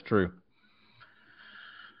 that's true.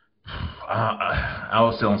 I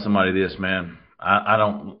was telling somebody this, man. I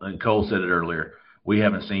don't. And Cole said it earlier. We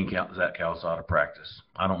haven't seen Zach Calzada practice.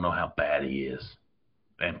 I don't know how bad he is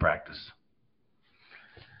in practice.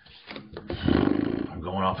 I'm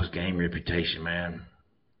going off his game reputation, man.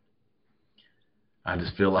 I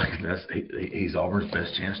just feel like he's Auburn's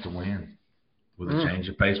best chance to win with a change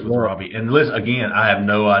of pace with Robbie. And listen, again, I have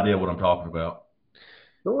no idea what I'm talking about.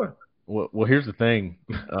 Sure. Well, here's the thing.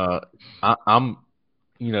 I'm,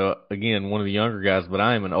 again, one of the younger guys, but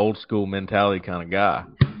I am an old school mentality kind of guy,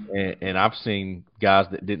 and I've seen guys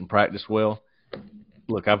that didn't practice well.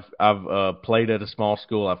 Look, I've played at a small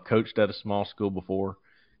school. I've coached at a small school before,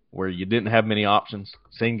 where you didn't have many options.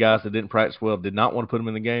 Seen guys that didn't practice well, did not want to put them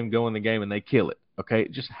in the game, go in the game, and they kill it. Okay,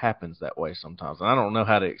 it just happens that way sometimes, and I don't know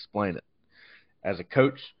how to explain it. As a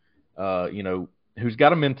coach, who's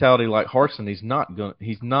got a mentality like Harsin, he's not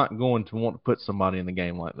going to want to put somebody in the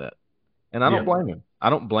game like that. And I don't blame him. I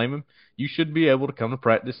don't blame him. You should be able to come to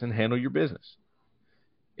practice and handle your business,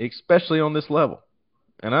 especially on this level.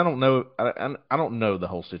 And I don't know. I don't know the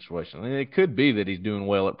whole situation. I mean, it could be that he's doing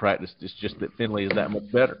well at practice. It's just that Finley is that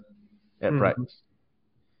much better at practice.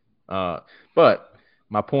 But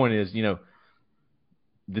my point is,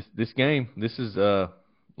 this game, this is a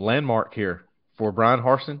landmark here for Bryan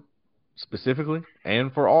Harsin specifically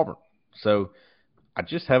and for Auburn. So I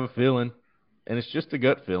just have a feeling, and it's just a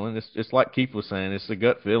gut feeling. It's just like Keith was saying, it's a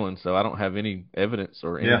gut feeling. So I don't have any evidence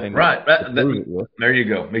or anything. Yeah, right. There you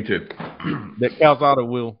go. Me too. That Calzada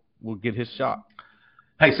will get his shot.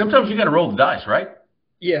 Hey, sometimes you got to roll the dice, right?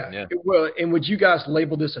 Yeah. Well, and would you guys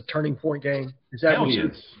label this a turning point game? Is that Hell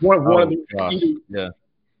yes. one of the Yeah.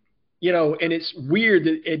 And it's weird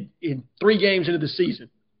that in 3 games into the season,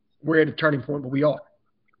 we're at a turning point, but we are.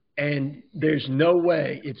 And there's no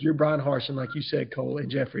way, if you're Bryan Harsin, like you said, Cole and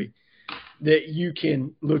Jeffrey, that you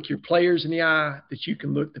can look your players in the eye, that you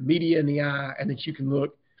can look the media in the eye, and that you can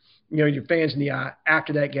look, your fans in the eye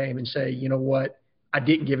after that game and say, you know what, I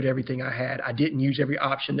didn't give it everything I had. I didn't use every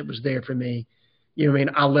option that was there for me.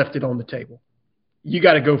 I left it on the table. You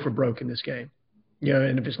got to go for broke in this game.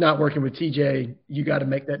 And if it's not working with TJ, you got to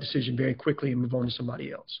make that decision very quickly and move on to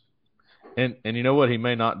somebody else. And you know what? He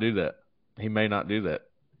may not do that. He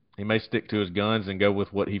may stick to his guns and go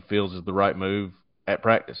with what he feels is the right move at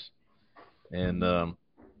practice. And, I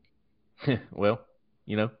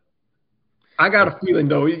got a feeling,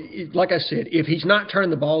 though, like I said, if he's not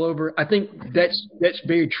turning the ball over, I think that's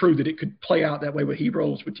very true that it could play out that way when he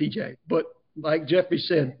rolls with TJ. But like Jeffrey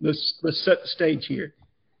said, let's set the stage here.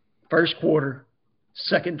 First quarter,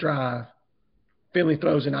 second drive, Finley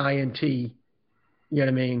throws an INT. You know what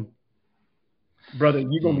I mean? Brother,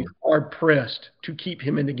 you're going to be hard-pressed to keep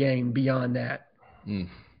him in the game beyond that.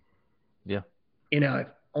 Yeah.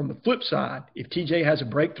 On the flip side, if TJ has a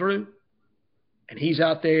breakthrough and he's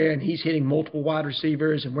out there and he's hitting multiple wide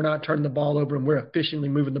receivers and we're not turning the ball over and we're efficiently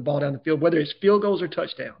moving the ball down the field, whether it's field goals or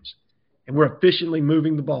touchdowns, and we're efficiently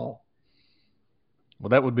moving the ball. Well,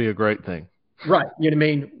 that would be a great thing. Right. You know what I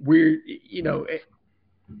mean?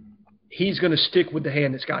 He's going to stick with the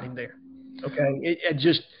hand that's got him there. Okay?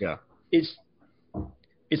 It's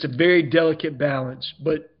a very delicate balance,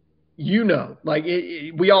 but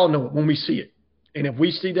we all know it when we see it. And if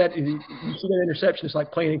we see that, interception, it's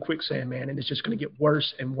like playing in quicksand, man, and it's just going to get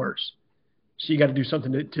worse and worse. So you got to do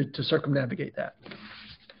something to circumnavigate that.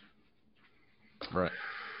 Right.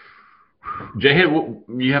 Jayhead,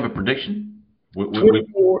 you have a prediction?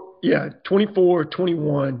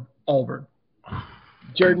 24-21 Auburn.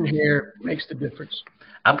 Jordan Hare makes the difference.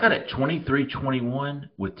 I've got it 23-21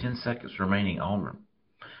 with 10 seconds remaining Auburn.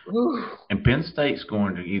 And Penn State's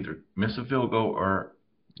going to either miss a field goal or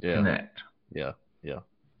connect. Yeah.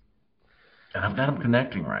 And I've got them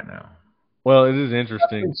connecting right now. Well, it is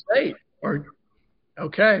interesting. Penn State.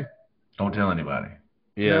 Okay. Don't tell anybody.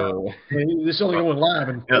 Yeah. No, this is only going live.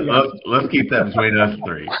 Let's keep that between us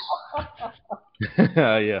 3.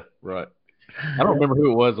 Yeah, right. I don't remember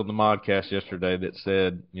who it was on the modcast yesterday that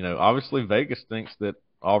said, obviously Vegas thinks that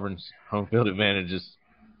Auburn's home field advantage is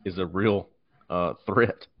a real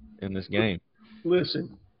threat in this game.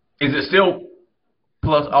 Listen. Is it still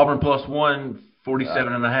Auburn plus 1,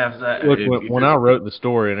 47.5? Is that? Look, when I wrote the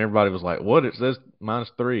story and everybody was like, what? It says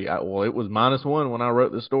 -3. Well, it was -1 when I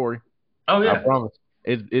wrote the story. Oh, yeah. I promise.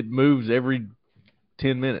 It moves every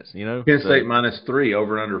 10 minutes, Penn State -3,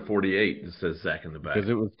 over and under 48. It says Zach in the back. Because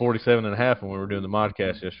it was 47.5 when we were doing the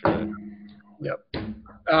modcast yesterday. Yep.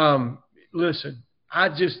 Listen, I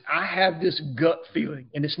have this gut feeling,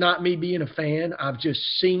 and it's not me being a fan. I've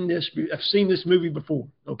seen this movie before,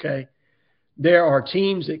 okay? There are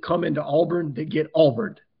teams that come into Auburn that get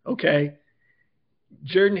Auburned, okay?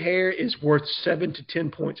 Jordan Hare is worth 7 to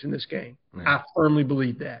 10 points in this game. I firmly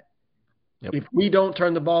believe that. Yep. If we don't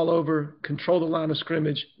turn the ball over, control the line of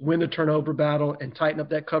scrimmage, win the turnover battle, and tighten up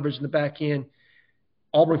that coverage in the back end,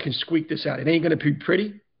 Auburn can squeak this out. It ain't going to be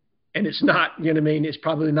pretty, and it's not, you know what I mean? It's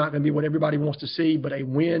probably not going to be what everybody wants to see, but a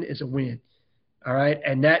win is a win. All right?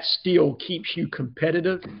 And that still keeps you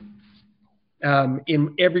competitive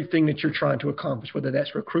in everything that you're trying to accomplish, whether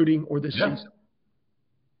that's recruiting or this season.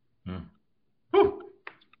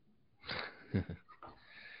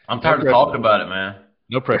 I'm tired of talking about it, man.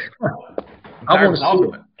 No pressure. I want to see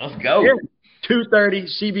it. Let's go. 2:30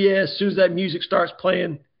 CBS. As soon as that music starts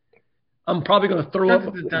playing, I'm probably going to throw up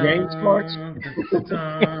before the game starts.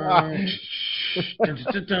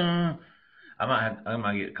 I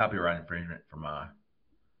might get copyright infringement for my.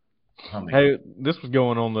 Hey, this was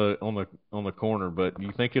going on the corner, but do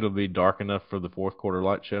you think it'll be dark enough for the fourth quarter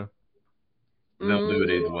light show? They'll do it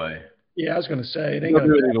either way. Yeah, I was going to say they'll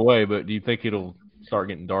do it either way, but do you think it'll start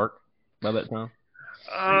getting dark by that time?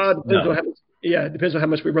 It depends on how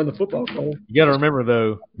much we run the football goal. You got to remember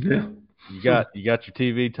though, you got your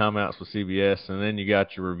TV timeouts with CBS, and then you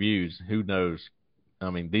got your reviews. Who knows? I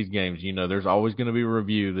mean, these games, there's always going to be a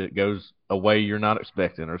review that goes a way you're not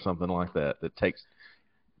expecting, or something like that takes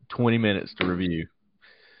 20 minutes to review.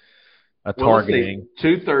 Targeting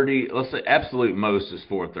 2:30. Let's say absolute most is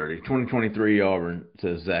 4:30. 2023 Auburn,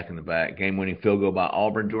 says Zach in the back. Game-winning field goal by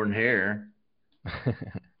Auburn. Jordan Hare.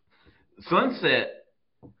 Sunset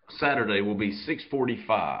Saturday will be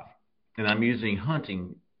 6:45, and I'm using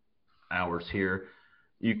hunting hours here.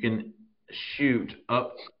 You can shoot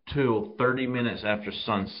up till 30 minutes after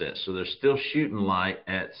sunset, so there's still shooting light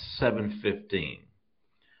at 7:15.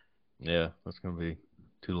 Yeah, that's going to be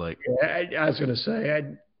too late. Yeah, I was going to say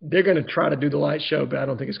they're going to try to do the light show, but I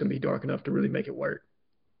don't think it's going to be dark enough to really make it work.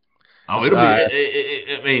 Oh, it'll be.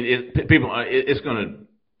 It's going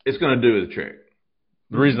to do the trick.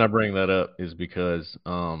 The reason I bring that up is because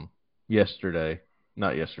 2 days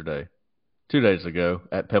ago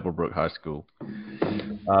at Pebblebrook High School,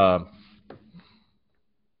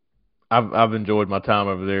 I've enjoyed my time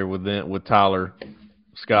over there with Tyler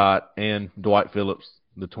Scott and Dwight Phillips,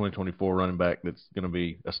 the 2024 running back that's going to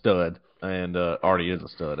be a stud, and already is a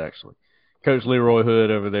stud actually. Coach Leroy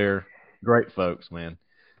Hood over there, great folks, man.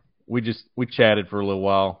 We chatted for a little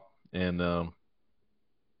while, and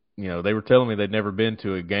they were telling me they'd never been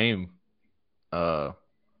to a game.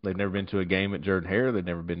 They'd never been to a game at Jordan Hare. They'd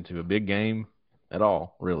never been to a big game at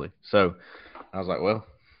all, really. So I was like, well,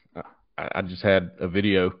 I just had a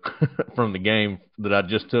video from the game that I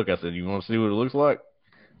just took. I said, you want to see what it looks like?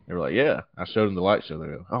 They were like, yeah. I showed them the light show. They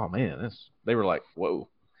go, oh, man. They were like, whoa,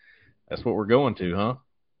 that's what we're going to, huh?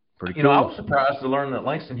 Pretty cool. I was surprised to learn that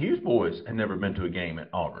Langston Hughes boys had never been to a game at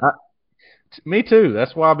Auburn. Me too.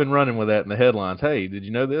 That's why I've been running with that in the headlines. Hey, did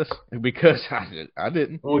you know this? Because I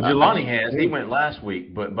didn't. Well, Jelani has. He went last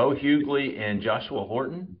week, but Bo Hughley and Joshua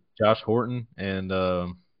Horton. Josh Horton and I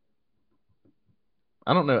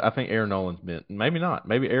don't know. I think Aaron Nolan's been. Maybe not.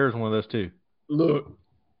 Maybe Aaron's one of those two. Look,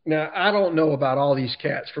 now I don't know about all these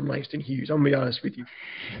cats from Langston Hughes. I'm going to be honest with you.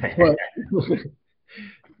 But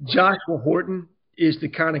Joshua Horton is the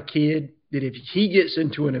kind of kid that if he gets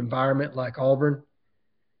into an environment like Auburn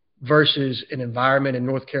versus an environment in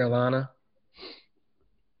North Carolina,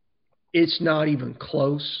 it's not even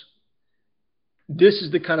close. This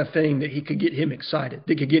is the kind of thing that he could get him excited,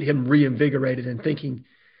 that could get him reinvigorated and thinking.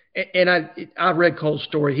 And I read Cole's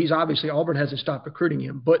story. He's obviously, Auburn hasn't stopped recruiting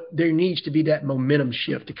him, but there needs to be that momentum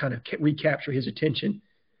shift to kind of recapture his attention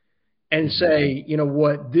and say, you know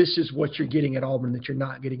what, this is what you're getting at Auburn that you're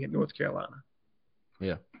not getting at North Carolina.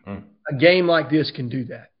 Yeah. A game like this can do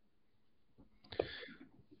that.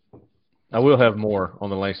 I will have more on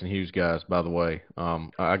the Langston Hughes guys, by the way.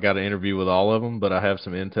 I got an interview with all of them, but I have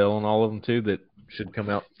some intel on all of them, too, that should come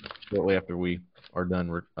out shortly after we are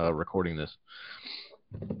done recording this.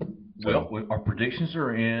 Well, our predictions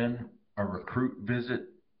are in. Our recruit visit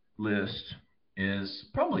list is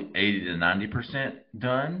probably 80 to 90%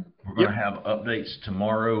 done. We're going to have updates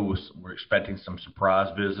tomorrow. We're expecting some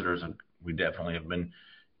surprise visitors. We definitely have been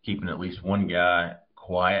keeping at least one guy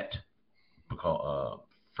quiet because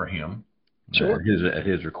for him. Sure. At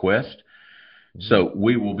his request. So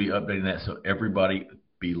we will be updating that. So everybody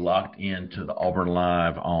be locked into the Auburn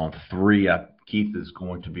Live on 3. Keith is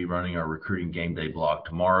going to be running our recruiting game day blog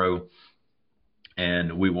tomorrow.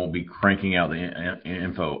 And we will be cranking out the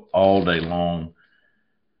info all day long.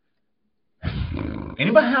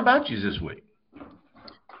 Anybody have about you this week?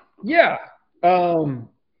 Yeah.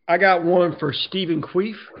 I got one for Stephen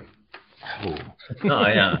Queef. Oh, no,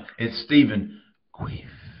 yeah. It's Stephen Queef.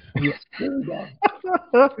 Yes, very bad.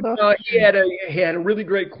 He had a really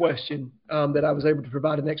great question that I was able to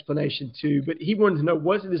provide an explanation to, but he wanted to know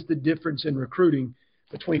what is the difference in recruiting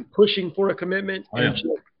between pushing for a commitment and just,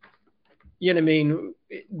 you know what I mean,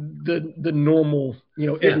 the normal,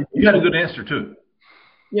 you had a good answer too.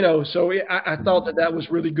 So I thought that was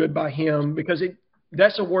really good by him because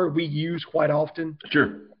that's a word we use quite often.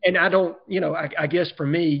 Sure. And I don't, I guess for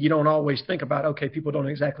me, you don't always think about, okay, people don't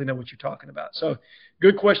exactly know what you're talking about. So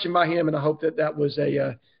good question by him, and I hope that was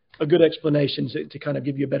a good explanation to kind of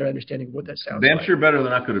give you a better understanding of what that sounds like. Damn sure better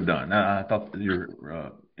than I could have done. I thought your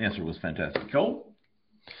answer was fantastic. Cole?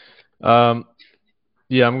 Yeah,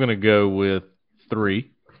 I'm going to go with 3.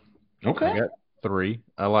 Okay. I got 3.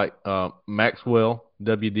 I like Maxwell,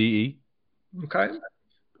 WDE. Okay.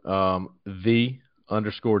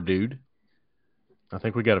 _dude. I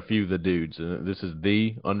think we got a few of the dudes. This is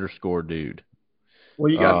 _dude. Well,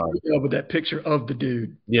 you got with that picture of the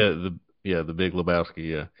dude. Yeah, the Big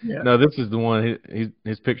Lebowski. Yeah. No, this is the one.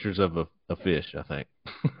 His pictures of a fish, I think.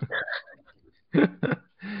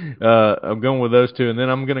 I'm going with those 2, and then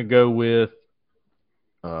I'm going to go with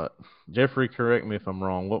Jeffrey. Correct me if I'm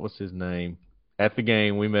wrong. What was his name? At the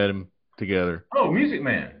game, we met him together. Oh, Music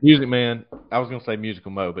Man. Music Man. I was going to say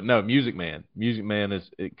Musical Mo, but no, Music Man. Music Man is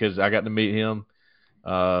because I got to meet him.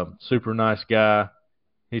 Super nice guy.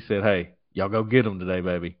 He said, "Hey, y'all go get him today,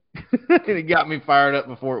 baby." And he got me fired up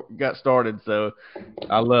before it got started. So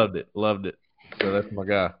I loved it. So that's my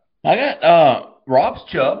guy. I got Rob's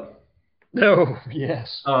Chubb. Oh,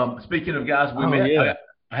 yes. Speaking of guys we met,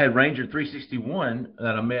 I had Ranger 361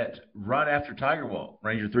 that I met right after Tiger Walk.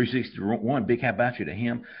 Ranger 361, big habachi to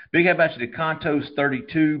him. Big habachi to Contos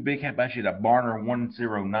 32. Big habachi to Barner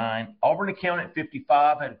 109. Auburn Accountant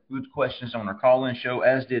 55 had good questions on our call-in show,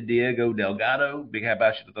 as did Diego Delgado. Big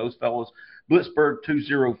habachi to those fellows. Blitzburg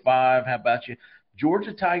 205. How about you?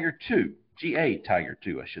 Georgia Tiger 2. GA Tiger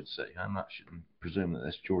 2, I should say. Shouldn't presume that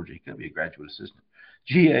that's Georgia. He could be a graduate assistant.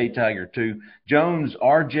 GA Tiger 2. Jones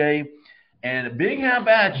RJ. And a big how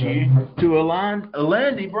about you to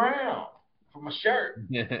Alandy Brown for my shirt.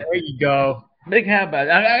 There you go. Big how about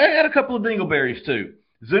you. I got a couple of dingleberries too.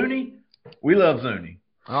 Zuni, we love Zuni.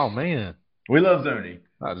 Oh, man. We love Zuni.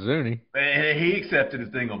 Not Zuni. And he accepted his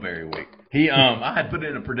dingleberry week. I had put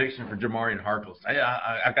in a prediction for Jamarian Harkless. I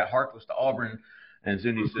got Harkless to Auburn, and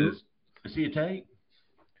Zuni says, "Is he a take?"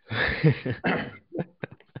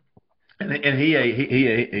 And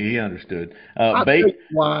he understood. I'll tell you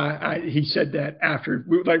why he said that after,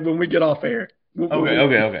 when we get off air.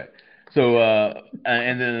 Okay. So,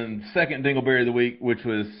 and then second dingleberry of the week, which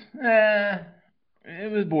was,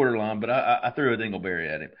 it was borderline, but I threw a dingleberry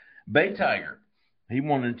at him. Bay Tiger, he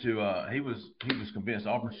wanted to, he was convinced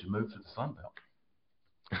Auburn should move to the Sun Belt.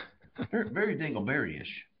 Very, very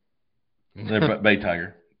dingleberry-ish. Bay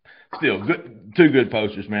Tiger. Still, two good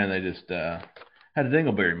posters, man. They just had a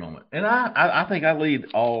dingleberry moment. And I think I lead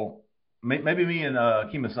maybe me and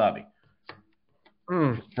Kemosabe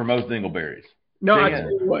for most dingleberries. No, I tell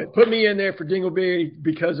you what, put me in there for dingleberry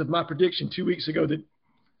because of my prediction 2 weeks ago that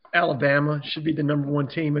Alabama should be the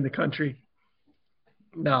 #1 team in the country.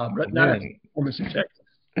 No, but not performance in Texas.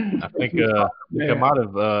 I think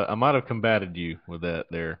I might have combated you with that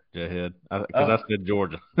there, Jayhead, because I said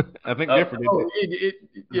Georgia. I think Jeffrey did.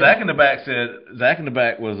 Zach in the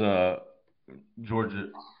back was Georgia.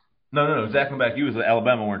 No. Zach in the back, you was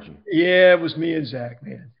Alabama, weren't you? Yeah, it was me and Zach,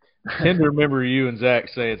 man. I tend to remember you and Zach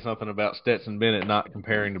saying something about Stetson Bennett not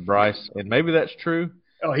comparing to Bryce, and maybe that's true.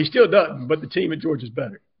 Oh, he still doesn't, but the team at Georgia's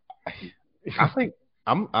better. I think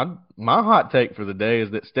my hot take for the day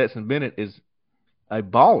is that Stetson Bennett is a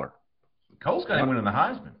baller. Cole's got him winning the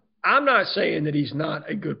Heisman. I'm not saying that he's not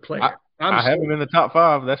a good player. I have him in the top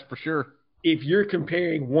 5, that's for sure. If you're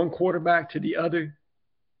comparing one quarterback to the other.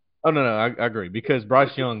 Oh, no, I agree, because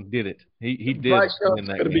Bryce Young did it. He did. Bryce Young's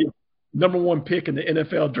going to be #1 pick in the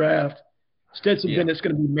NFL draft. Stetson Bennett's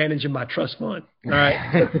going to be managing my trust fund. All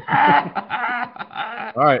right.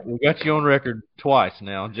 All right, we got you on record twice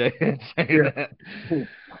now, Jay. That.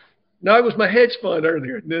 No, it was my hedge fund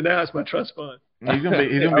earlier. Now it's my trust fund. He's gonna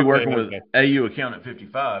be working with AU Accountant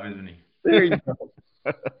 55, isn't he? There you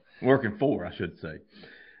go. Working for, I should say.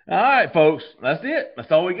 All right, folks, that's it.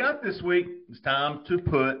 That's all we got this week. It's time to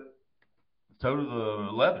put toe to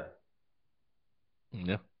the leather.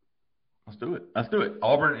 Yeah. Let's do it.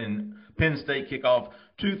 Auburn and Penn State kick off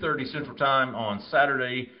 2:30 Central Time on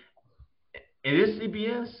Saturday. It is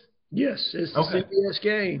CBS? Yes, it's the CBS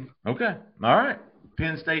game. Okay. All right.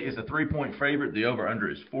 Penn State is a 3-point favorite. The over-under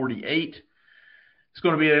is 48. It's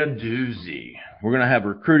going to be a doozy. We're going to have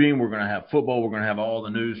recruiting. We're going to have football. We're going to have all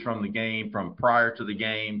the news from the game, from prior to the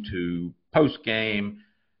game to post-game.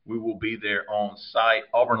 We will be there on site.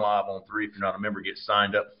 Auburn Live on 3. If you're not a member, get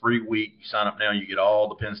signed up. Free week. You sign up now, you get all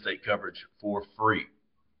the Penn State coverage for free.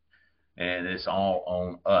 And it's all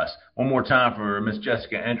on us. One more time for Miss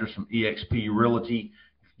Jessica Andrews from eXp Realty.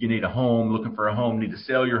 If you need a home, looking for a home, need to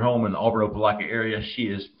sell your home in the Auburn-Opelika area, she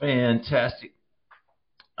is fantastic.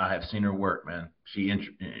 I have seen her work, man. She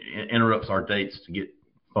interrupts our dates to get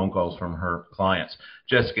phone calls from her clients.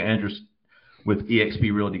 Jessica Andrews with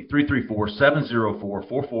eXp Realty,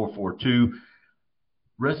 334-704-4442.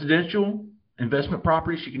 Residential investment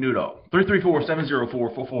property, she can do it all.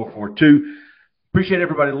 334-704-4442. Appreciate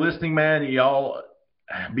everybody listening, man. Y'all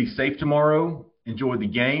be safe tomorrow. Enjoy the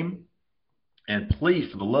game. And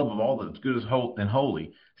please, for the love of all that's good and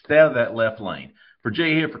holy, stay out of that left lane. For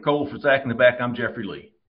Jay here, for Cole, for Zach in the back, I'm Jeffrey Lee.